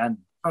ganyan.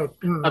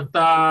 At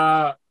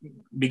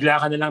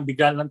bigla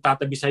lang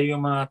tatabi sa iyo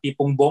yung mga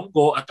tipong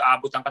bonggo at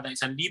aabutan ka ng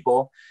 1,000.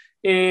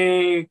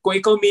 Kung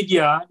ikaw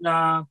media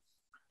na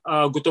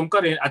gutom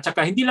ka rin, at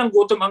saka hindi lang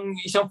gutom ang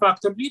isang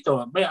factor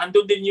dito.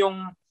 Andun din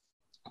yung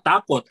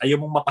takot, ayaw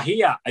mong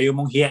mapahiya, ayaw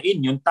mong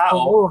hiyain yung tao.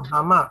 Oo,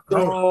 tama.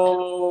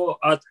 So,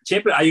 at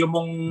syempre, ayaw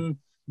mong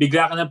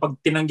bigla ka na pag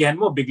tinanggihan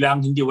mo,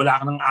 biglang wala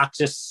ka ng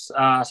access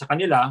sa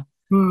kanila.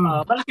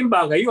 Malaking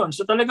bagay yun.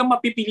 So talagang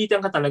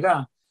mapipilitan ka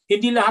talaga.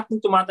 Hindi lahat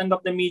ng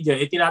tumatanggap na media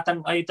ay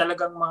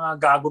talagang mga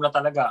gago na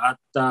talaga at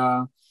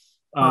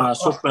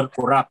super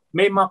corrupt.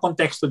 May mga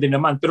konteksto din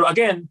naman. Pero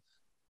again,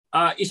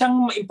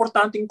 isang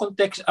importanteng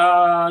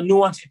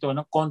nuance ito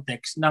ng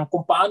context ng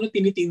kung paano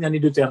tinitingnan ni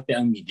Duterte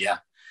ang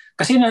media.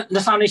 Kasi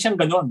nasanay siyang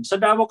ganon. Sa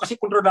Davao kasi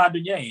kontrolado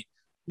niya eh.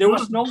 There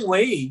was no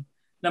way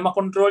na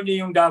makontrol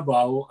niya yung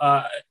Davao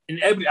in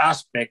every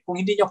aspect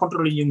kung hindi niya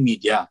kontrolin yung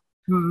media.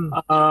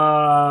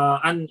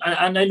 And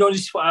I know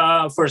this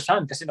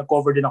firsthand kasi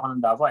nag-cover din ako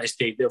ng Davao. I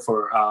stayed there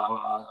for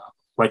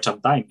quite some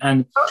time.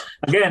 And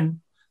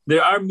again,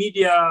 there are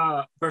media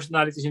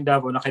personalities in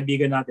Davao na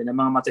kaibigan natin ng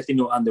mga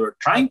matitinuan. They were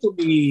trying to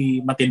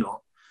be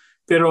matino.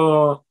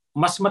 Pero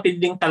mas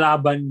matinding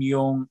kalaban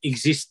yung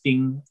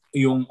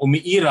yung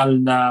umiiral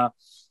na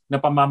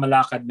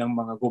pamamalakad ng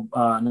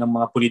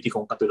mga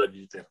politikong katulad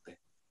ni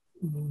Duterte.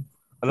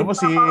 Alam mo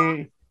si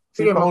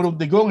Pangulong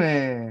Digong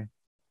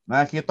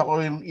nakita ko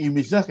yung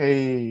image niya kay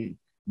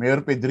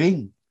Mayor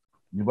Pedring,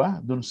 di ba?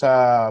 Doon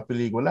sa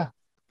pelikula.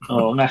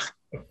 Oo nga.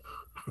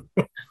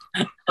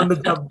 On the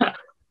job.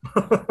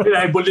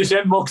 Pinaibulis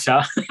yan, Mox,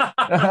 ha?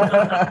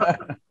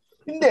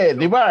 Hindi,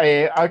 di ba?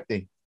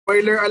 Arte.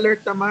 Spoiler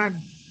alert naman.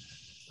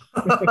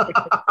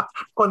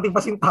 Konting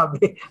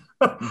pasintabi.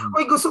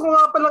 Uy, gusto ko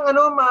nga palang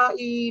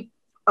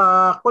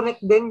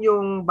connect din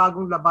yung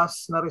bagong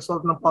labas na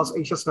result ng Pulse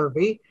Asia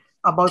Survey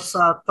about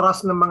sa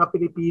trust ng mga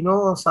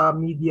Pilipino sa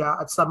media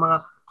at sa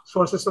mga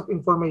sources of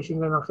information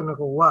na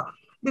kinukuha.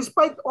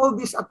 Despite all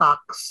these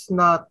attacks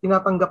na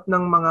tinatanggap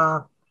ng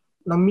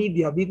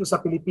media dito sa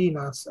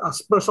Pilipinas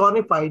as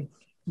personified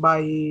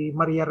by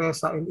Maria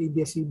Ressa and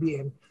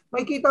ABS-CBN,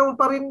 makikita mo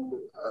pa rin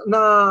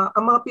na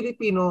ang mga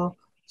Pilipino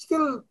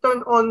still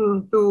turn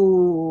on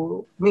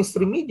to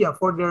mainstream media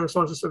for their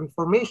sources of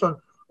information.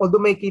 Although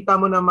may kita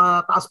mo na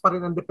mataas pa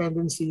rin ang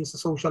dependency sa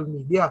social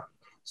media.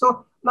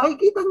 So,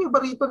 nakikita niyo ba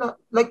rito na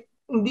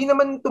hindi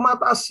naman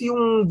tumataas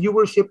yung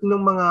viewership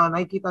ng mga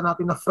nakikita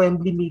natin na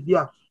friendly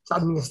media sa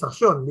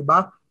administrasyon, di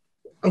ba?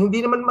 Hindi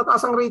naman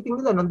mataas ang rating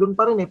nila, nandun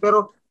pa rin eh.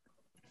 Pero,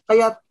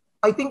 kaya,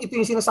 I think ito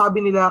yung sinasabi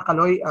nila,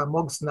 Kaloy,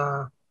 Mogs,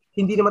 na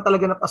hindi naman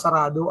talaga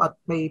napasarado at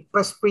may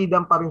press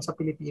freedom pa rin sa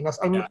Pilipinas.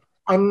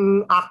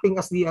 I'm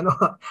acting as the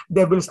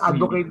devil's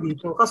advocate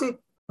dito. Kasi,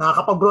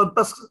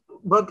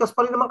 nakakapag-broadcast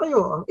pa rin naman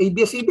kayo. Ang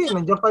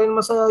ABS-CBN, nandiyan pa rin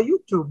naman sa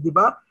YouTube, di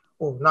ba?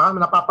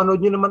 Napapanood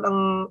nyo naman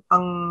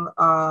ang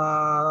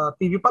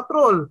TV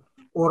Patrol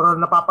or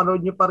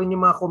napapanood nyo pa rin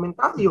yung mga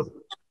komentaryo.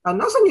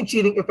 Nasaan yung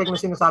chilling effect na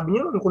sinasabi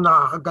nyo kung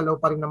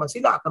nakakagalaw pa rin naman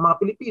sila at ang mga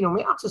Pilipino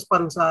may access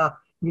pa rin sa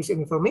news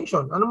and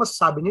information? Ano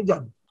masasabi nyo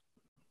dyan?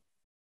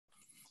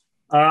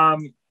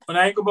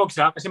 Unahin ko, Bogs,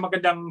 kasi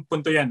magandang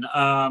punto yan.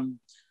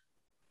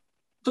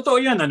 Totoo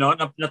yan,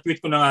 na-tweet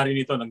ko na nga rin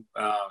ito,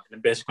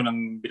 ilang beses ko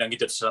nang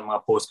binanggit ito sa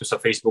mga post ko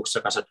sa Facebook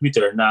saka sa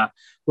Twitter na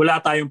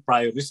wala tayong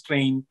prior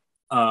restraint,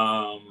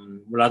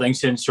 wala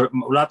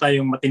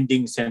tayong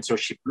matinding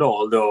censorship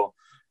law, although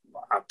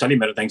actually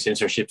meron tayong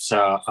censorship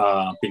sa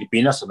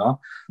Pilipinas,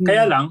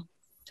 Kaya lang,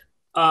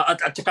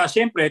 at saka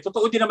siyempre,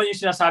 totoo din naman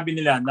yung sinasabi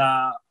nila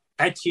na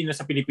kahit sino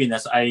sa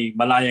Pilipinas ay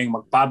malayang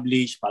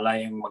mag-publish,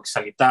 malayang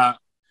magsalita.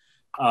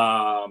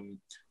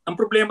 Ang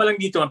problema lang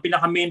dito, ang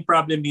pinaka-main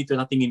problem dito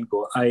na tingin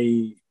ko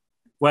ay,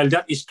 while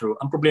that is true,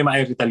 ang problema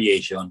ay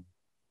retaliation.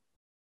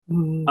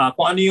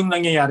 Kung ano yung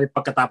nangyayari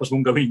pagkatapos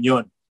mong gawin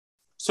yon.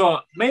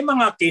 So, may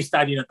mga case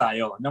study na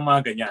tayo ng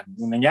mga ganyan.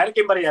 Yung nangyari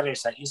kay Maria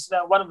Ressa is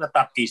one of the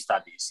top case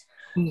studies.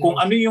 Kung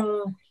ano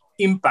yung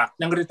impact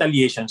ng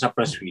retaliation sa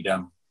press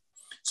freedom.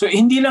 So,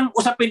 hindi lang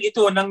usapin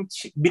ito ng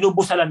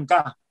binubusalan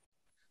ka.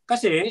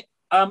 Kasi,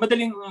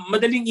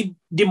 madaling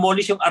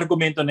i-demolish yung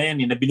argumento na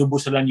yan na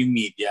binubusalan yung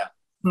media.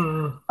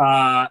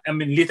 I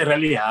mean,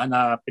 literally,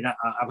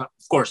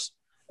 of course,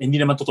 hindi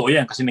naman totoo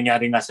yan kasi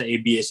nangyari nga sa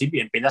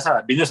ABS-CBN,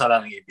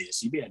 binusalan ng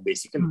ABS-CBN,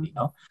 basically,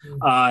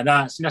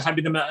 na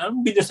sinasabi naman,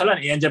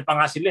 binusalan, andyan pa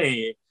nga sila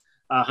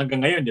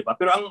hanggang ngayon, di ba?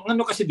 Pero ang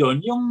kasi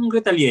doon, yung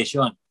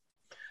retaliation.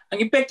 Ang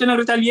epekto ng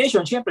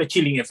retaliation, syempre,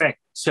 chilling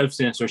effect,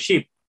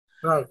 self-censorship.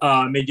 Right.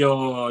 Medyo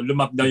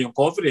lumab daw yung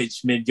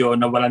coverage, medyo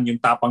nawalan yung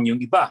tapang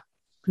yung iba.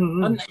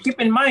 And keep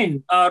in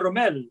mind,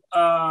 Romel,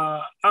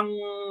 ang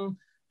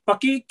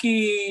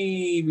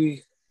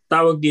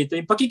tawag dito,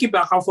 yung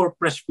pakikibakaw for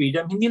press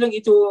freedom, hindi lang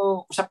ito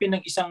usapin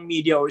ng isang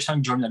media o isang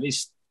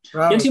journalist.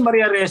 Right. Yan si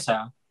Maria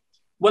Ressa,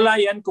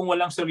 wala yan kung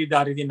walang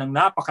solidarity ng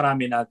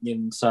napakarami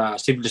natin sa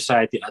civil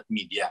society at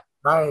media.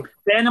 Right.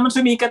 Kaya naman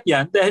sumikat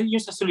yan dahil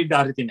yung sa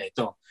solidarity na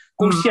ito.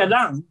 Kung siya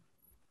lang,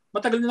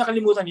 matagal na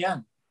nakalimutan yan.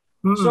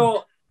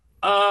 So,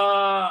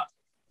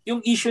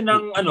 yung issue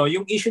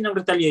ng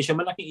retaliation,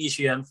 malaking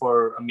issue yan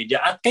for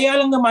media. At kaya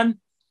lang naman,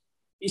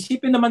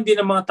 isipin naman din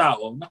ng mga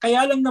tao na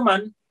kaya lang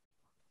naman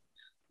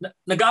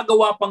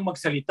nagagawa pang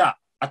magsalita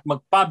at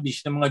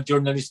mag-publish ng mga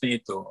journalist na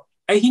ito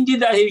ay hindi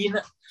dahil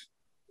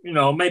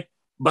may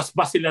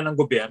basbas sila ng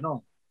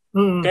gobyerno.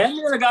 Kaya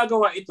nila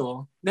nagagawa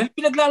ito dahil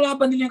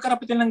pinaglalaban nila yung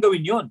karapatan ng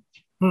gawin yon.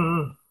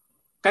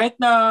 Kahit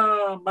na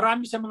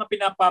marami sa mga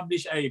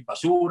pinapublish ay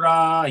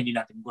basura, hindi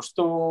natin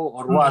gusto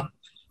or what,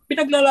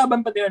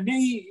 pinaglalaban pa nila.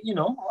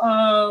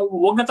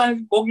 Wag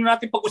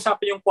natin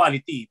pag-usapan yung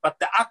quality, but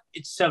the act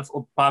itself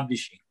of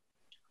publishing.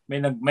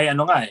 May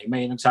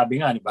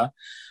nagsabi nga, di ba?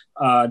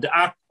 The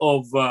act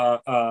of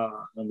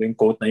yung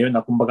quote na yun,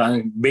 kumbaga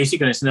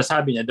basically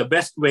sinasabi niya, the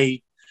best way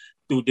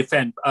to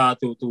defend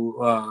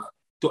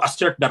to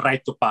assert the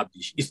right to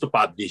publish is to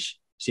publish.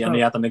 Si ano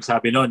yata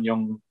nagsabi noon,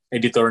 yung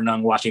editor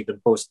ng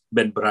Washington Post,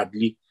 Ben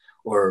Bradley,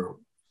 or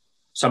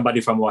somebody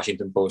from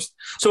Washington Post.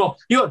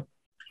 So, yun.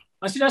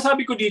 Ang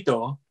sinasabi ko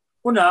dito,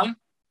 una,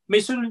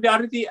 may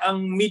solidarity ang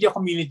media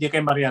community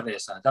kay Maria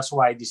Ressa. That's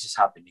why this is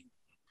happening.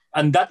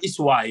 And that is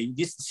why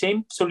this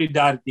same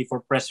solidarity for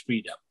press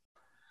freedom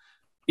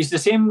is the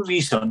same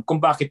reason kung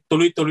bakit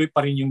tuloy-tuloy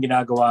pa rin yung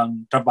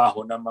ginagawang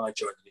trabaho ng mga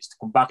journalists,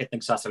 kung bakit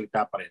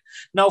nagsasalita pa rin.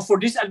 Now, for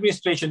this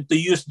administration to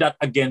use that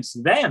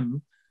against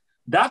them,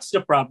 that's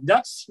the problem.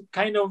 That's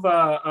kind of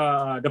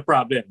the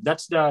problem.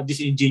 That's the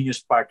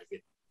disingenuous part of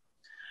it.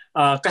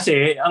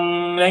 Kasi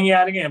ang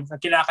nangyayari ngayon,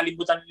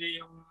 kinakalimutan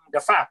nila yung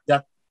the fact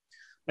that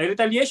may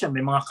retaliation,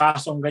 may mga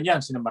kasong ganyan,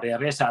 sina Maria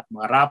Ressa at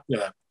mga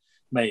Rappler,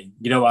 may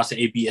ginawa sa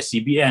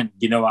ABS-CBN,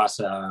 ginawa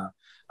sa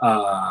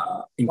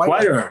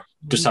Inquirer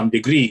to some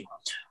degree.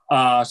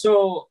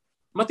 So,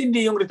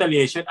 matindi yung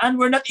retaliation. And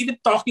we're not even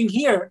talking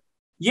here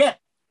yet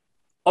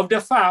of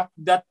the fact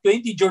that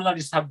 20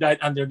 journalists have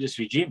died under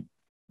this regime.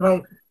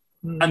 Right.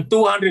 And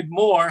 200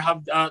 more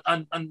have,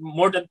 and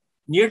more than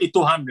nearly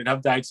 200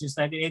 have died since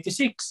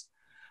 1986.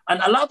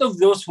 And a lot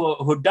of those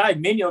who died,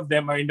 many of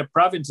them are in the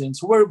provinces,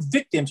 were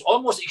victims,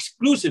 almost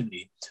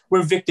exclusively,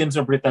 were victims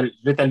of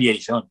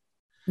retaliation.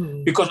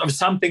 Because of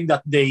something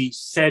that they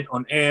said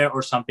on air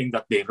or something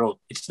that they wrote.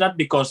 It's not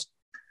because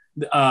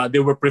they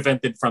were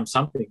prevented from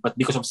something, but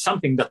because of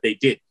something that they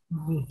did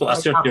to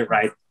assert their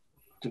right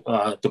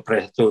to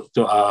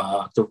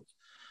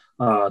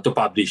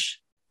publish.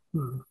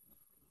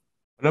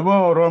 Alam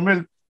mo,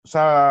 Romel,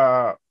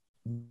 sa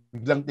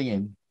biglang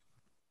tingin,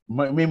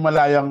 may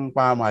malayang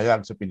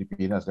pamamayag sa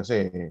Pilipinas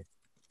kasi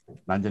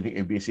nandiyan yung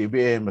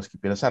ABS-CBN,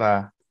 maski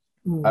pinasara.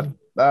 At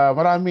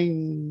maraming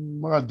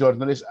mga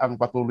journalist ang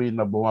patuloy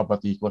na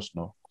bumabatikos,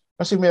 no?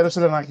 Kasi meron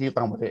sila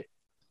nakikitang mali.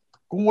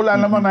 Kung wala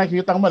namang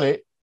nakikitang mali,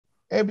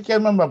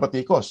 bigyan man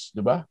mabatikos, di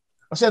ba?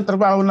 Kasi ang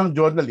trabaho ng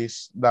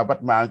journalist,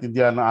 dapat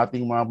maintindihan ng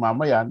ating mga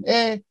mamayan,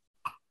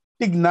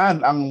 tignan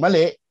ang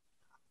mali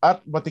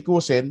at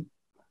batikusin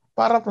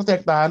para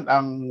protektahan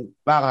ang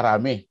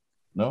nakakarami,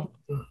 no?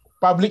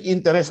 Public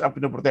interest ang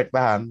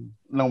pinoprotektahan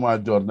ng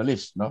mga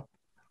journalist, no?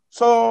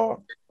 So,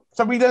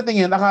 sa biglang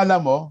tingin, akala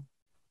mo,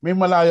 may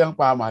malayang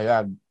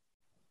pamahayag.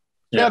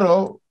 Yeah.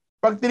 Pero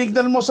pag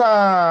tinignan mo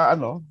sa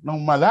ng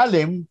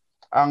malalim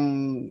ang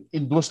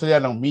industriya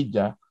ng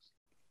media,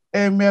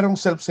 merong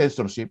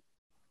self-censorship,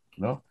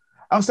 no?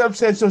 Ang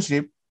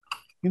self-censorship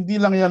hindi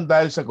lang yan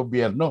dahil sa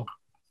gobyerno.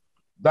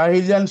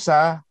 Dahil yan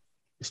sa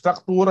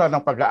struktura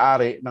ng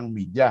pag-aari ng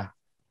media,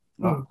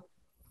 no?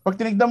 Pag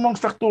tinignan mo ang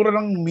struktura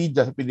ng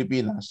media sa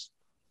Pilipinas,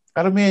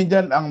 karamihan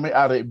diyan ang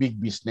may-ari big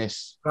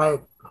business.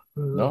 Right.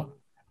 No?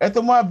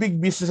 Etong mga big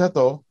business na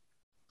to,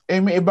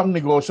 may ibang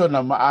negosyo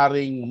na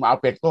maaring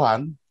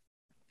maapektuhan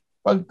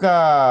pagka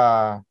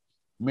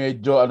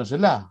medyo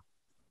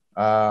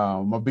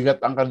mabigat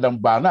ang kanilang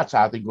banat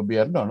sa ating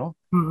gobyerno, no?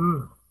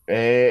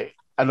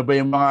 Ano ba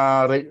yung mga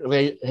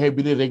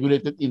heavily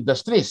regulated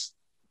industries?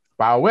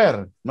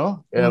 Power,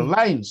 no?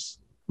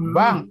 Airlines,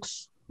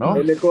 banks, no?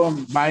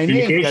 Telecom,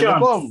 mining,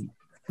 telecom,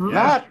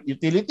 lahat,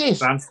 utilities,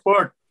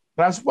 transport.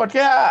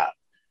 Kaya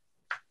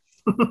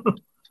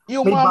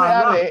yung mga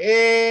may-ari,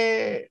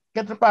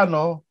 kahit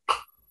paano,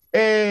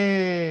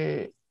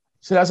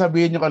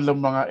 sinasabihin nyo kanilang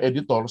mga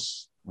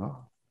editors,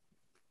 no,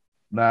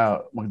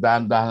 na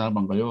magdahan-dahan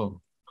naman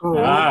kayo.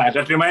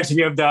 That reminds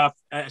me of the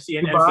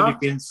CNN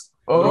Philippines.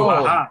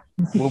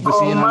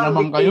 Bubusina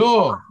naman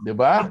kayo, di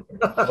ba?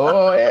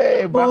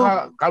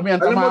 Baka kami ang tamaan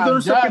dyan. Alam mo,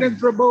 doon sa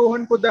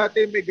pinagtrabahuhan ko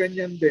dati, may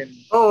ganyan din.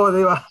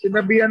 Di ba?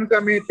 Sinabihan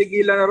kami,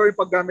 tigilan na rin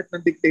yung paggamit ng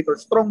dictator.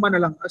 Strongman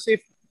na lang. As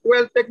if,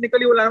 well,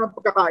 technically, wala namang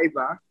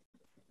pagkakaiba.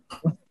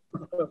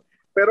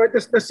 Pero it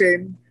is the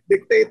same.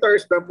 Dictator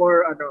is the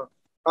more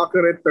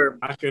accurate term.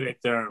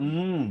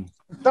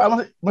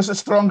 Mas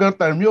stronger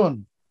term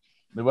yun.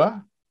 Di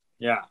ba?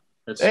 Yeah.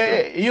 That's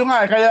true. Yung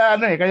nga,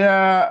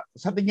 kaya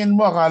sa tingin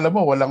mo,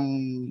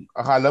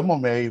 akala mo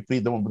may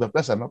freedom of the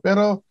press, ano?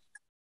 Pero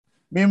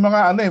may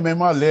mga may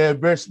mga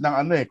levers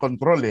ng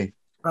control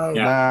Right.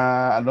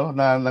 na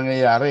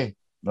nangyayari,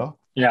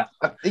 no? Yeah.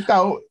 At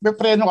ikaw, may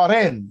preno ka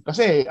rin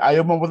kasi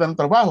ayaw mo muna ng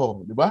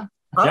trabaho, di ba?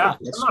 Yeah,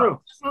 that's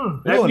true.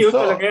 Yun,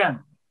 Talaga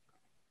yan.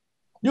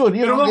 Yun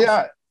Pero,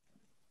 kaya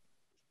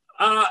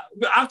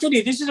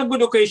actually, this is a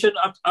good occasion.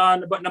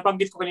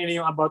 Nabanggit ko kanina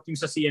yung about yung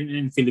sa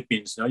CNN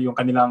Philippines, no? Yung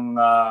kanilang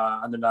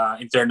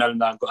internal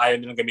na ayaw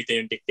nilang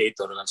gamitin yung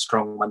dictator, na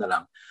strongman na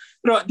lang.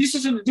 Pero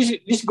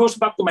this goes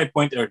back to my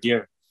point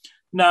earlier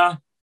na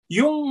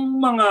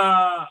yung mga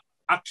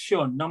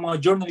action ng mga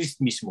journalist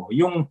mismo,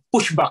 yung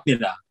pushback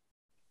nila,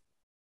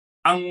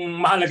 ang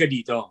mahalaga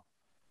dito.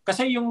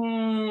 Kasi yung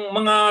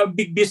mga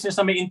big business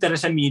na may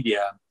interest sa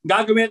media,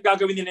 gagawin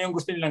nila yung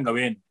gusto nilang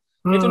gawin.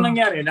 Ito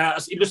nangyari na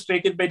as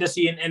illustrated by the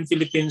CNN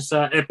Philippines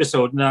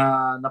episode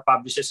na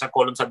na-publish sa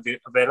columns at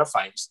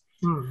Verifies.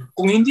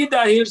 Kung hindi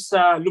dahil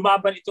sa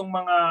lumaban itong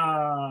mga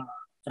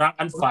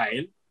rank and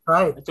file,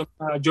 right, itong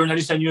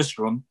journalist sa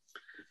newsroom,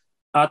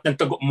 at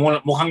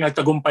mukhang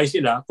nagtagumpay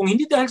sila, kung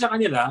hindi dahil sa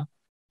kanila,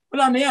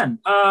 wala na yan.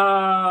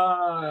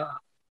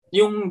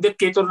 Yung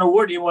dictator na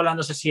word, wala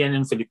na sa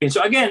CNN Philippines.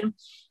 So again,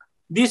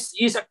 this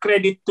is a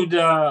credit to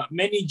the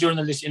many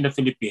journalists in the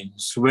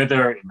Philippines,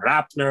 whether in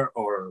Rappler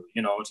or,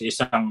 sa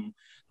isang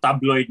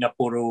tabloid na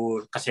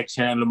puro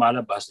kaseksyan ang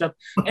lumalabas, that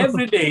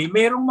every day,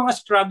 mayroong mga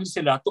struggles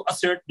sila to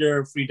assert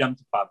their freedom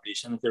to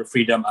publish and their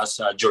freedom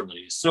as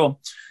journalists. So,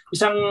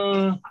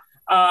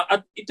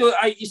 at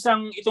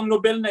itong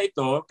Nobel na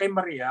ito, kay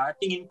Maria,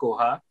 tingin ko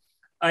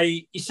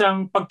ay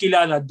isang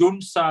pagkilala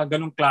dun sa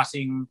ganung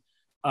klaseng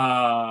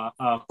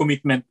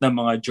commitment ng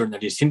mga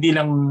journalists. Hindi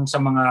lang sa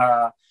mga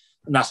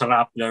nasa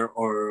Rappler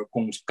or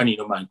kung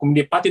kanino man.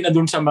 Kundi pati na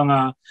dun sa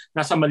mga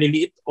nasa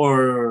maliliit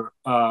or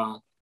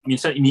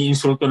minsan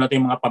iniinsulto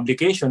natin yung mga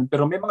publication,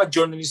 pero may mga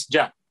journalists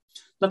dyan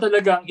na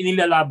talagang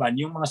inilalaban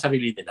yung mga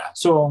sarili nila.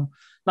 So,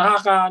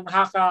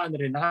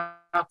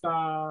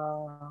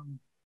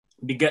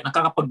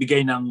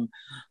 nakakapagbigay ng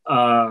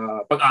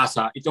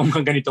pag-asa itong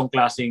mga ganitong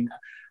klaseng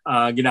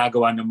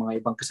ginagawa ng mga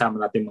ibang kasama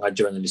natin, mga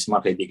journalists,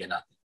 mga kaibigan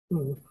natin.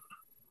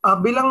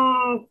 Bilang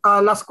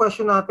last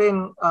question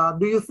natin,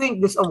 do you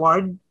think this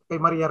award kay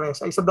Maria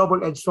Ressa is a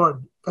double-edged sword?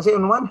 Kasi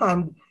on one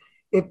hand,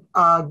 it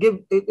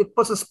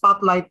puts a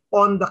spotlight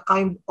on the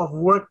kind of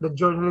work that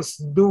journalists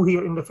do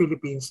here in the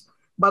Philippines.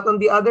 But on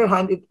the other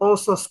hand, it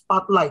also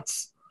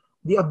spotlights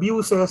the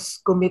abuses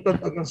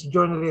committed against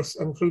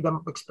journalists and freedom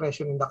of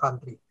expression in the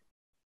country.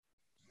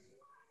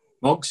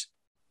 Mogs?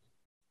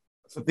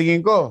 Sa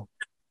tingin ko,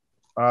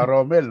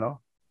 Romel,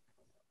 no?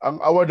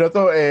 Ang award na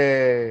to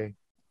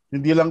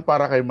hindi lang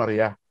para kay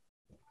Maria.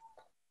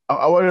 Ang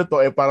award na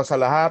to ay para sa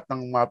lahat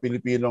ng mga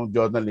Pilipinong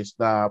journalist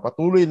na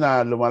patuloy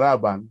na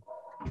lumalaban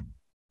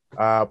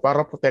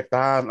para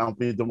protektahan ang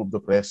freedom of the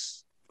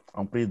press,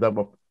 ang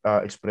freedom of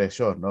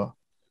expression, no?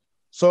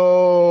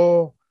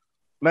 So,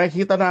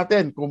 nakikita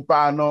natin kung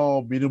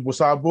paano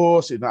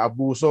binubusabos,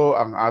 inaabuso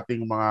ang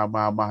ating mga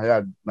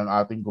mamahayag ng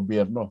ating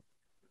gobyerno.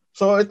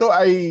 So, ito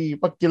ay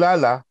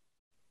pagkilala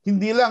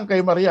hindi lang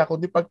kay Maria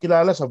kundi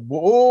pagkilala sa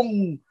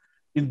buong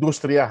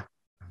industriya,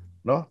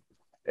 no?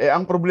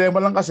 Ang problema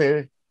lang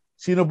kasi,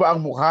 sino ba ang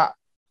mukha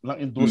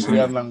ng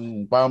industriya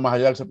ng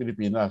pamamahayag sa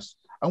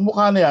Pilipinas? Ang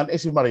mukha na yan ay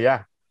si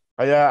Maria.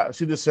 Kaya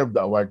she deserved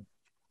the award.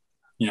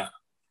 Yeah.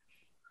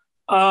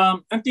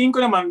 Ang tingin ko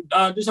naman,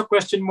 doon sa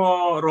question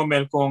mo,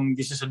 Romel, kung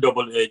this is a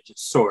double-edged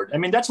sword. I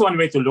mean, that's one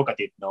way to look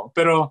at it, no?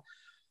 Pero,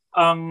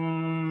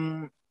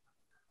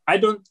 I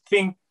don't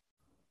think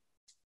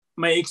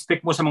may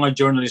expect mo sa mga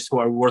journalists who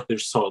are worth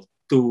their salt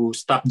to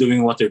stop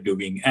doing what they're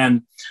doing.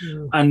 And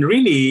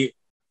really,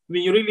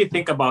 when you really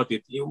think about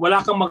it,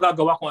 wala kang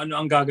magagawa kung ano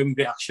ang gagawing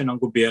reaction ng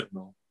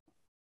gobyerno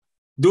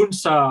dun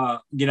sa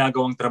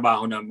ginagawang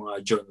trabaho ng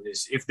mga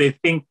journalists. If they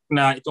think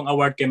na itong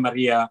award kay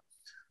Maria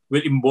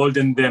will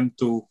embolden them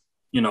to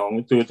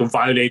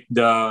violate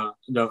the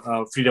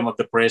freedom of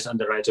the press and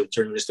the rights of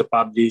journalists to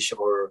publish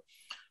or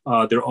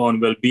their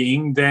own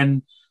well-being,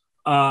 then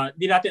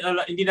hindi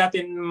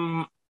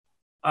natin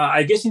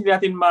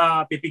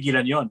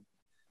mapipigilan yon.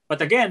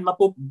 But again,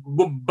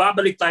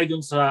 babalik tayo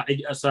dun sa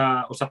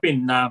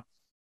usapin na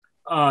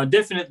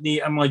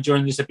definitely ang mga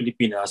journalists sa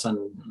Pilipinas and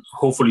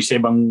hopefully sa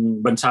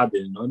ibang bansa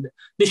din, no,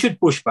 they should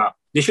push back.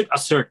 They should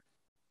assert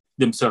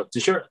themselves. They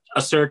should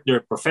assert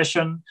their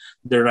profession,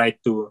 their right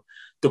to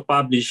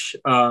publish.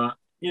 Ang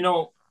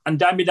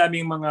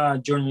dami-daming mga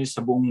journalists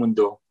sa buong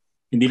mundo,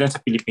 hindi lang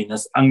sa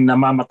Pilipinas, ang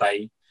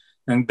namamatay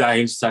ng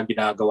dahil sa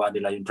ginagawa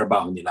nila yung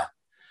trabaho nila.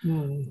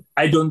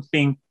 I don't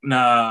think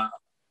na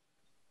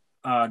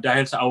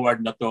dahil sa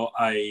award na to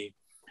ay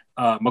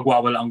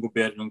magwawala ang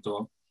gobyernong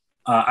to.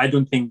 I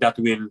don't think that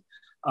will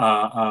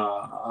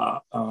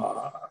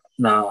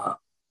na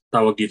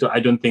tawag dito.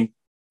 I don't think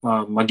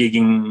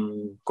magiging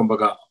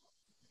kumbaga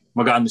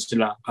mag-aano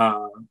sila.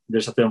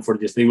 There's a term for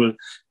this. They will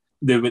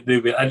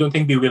I don't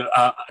think they will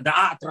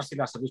naaatras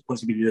sila sa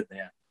responsibilidad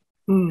na yan.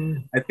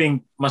 I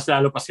think mas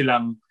lalo pa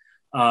silang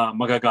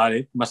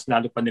magagalit, mas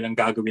lalo pa nilang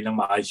gagawin ng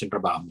maayos yung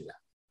trabaho nila.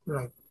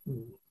 Right.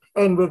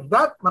 And with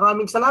that,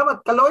 maraming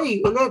salamat, Kaloy,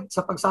 ulit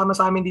sa pagsama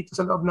sa amin dito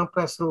sa loob ng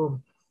press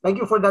room.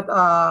 Thank you for that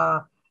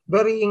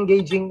very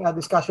engaging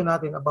discussion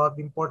natin about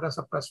the importance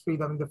of press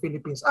freedom in the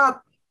Philippines at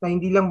na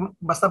hindi lang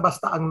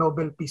basta-basta ang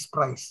Nobel Peace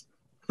Prize.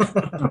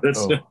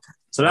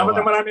 Salamat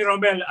ng marami,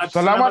 Romel. At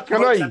salamat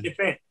Kaloy.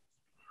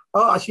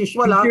 As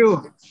usual.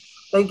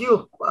 Thank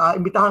you.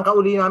 Imbitahan ka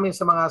uli namin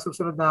sa mga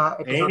susunod na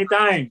episode.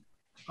 Anytime.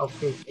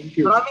 Okay. Thank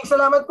you. Maraming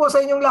salamat po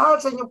sa inyong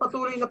lahat, sa inyong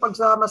patuloy na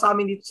pagsama sa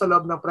amin dito sa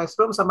loob ng press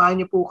room. Samahan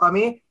niyo po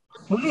kami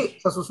muli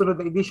sa susunod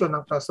na edisyon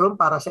ng press room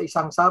para sa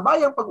isang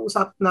sabayang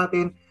pag-uusap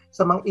natin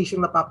sa mga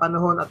isyong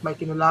napapanahon at may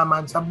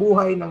kinalaman sa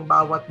buhay ng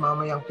bawat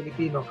mamayang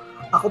Pilipino.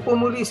 Ako po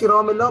muli si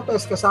Romel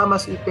Lopez kasama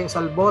si Ipe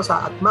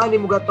Salbosa at Manny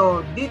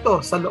Mugato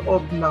dito sa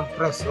loob ng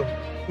press room.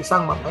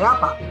 Isang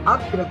mapayapa at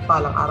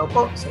pinagpalang araw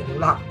po sa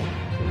inyong lahat.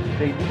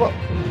 Thank you po.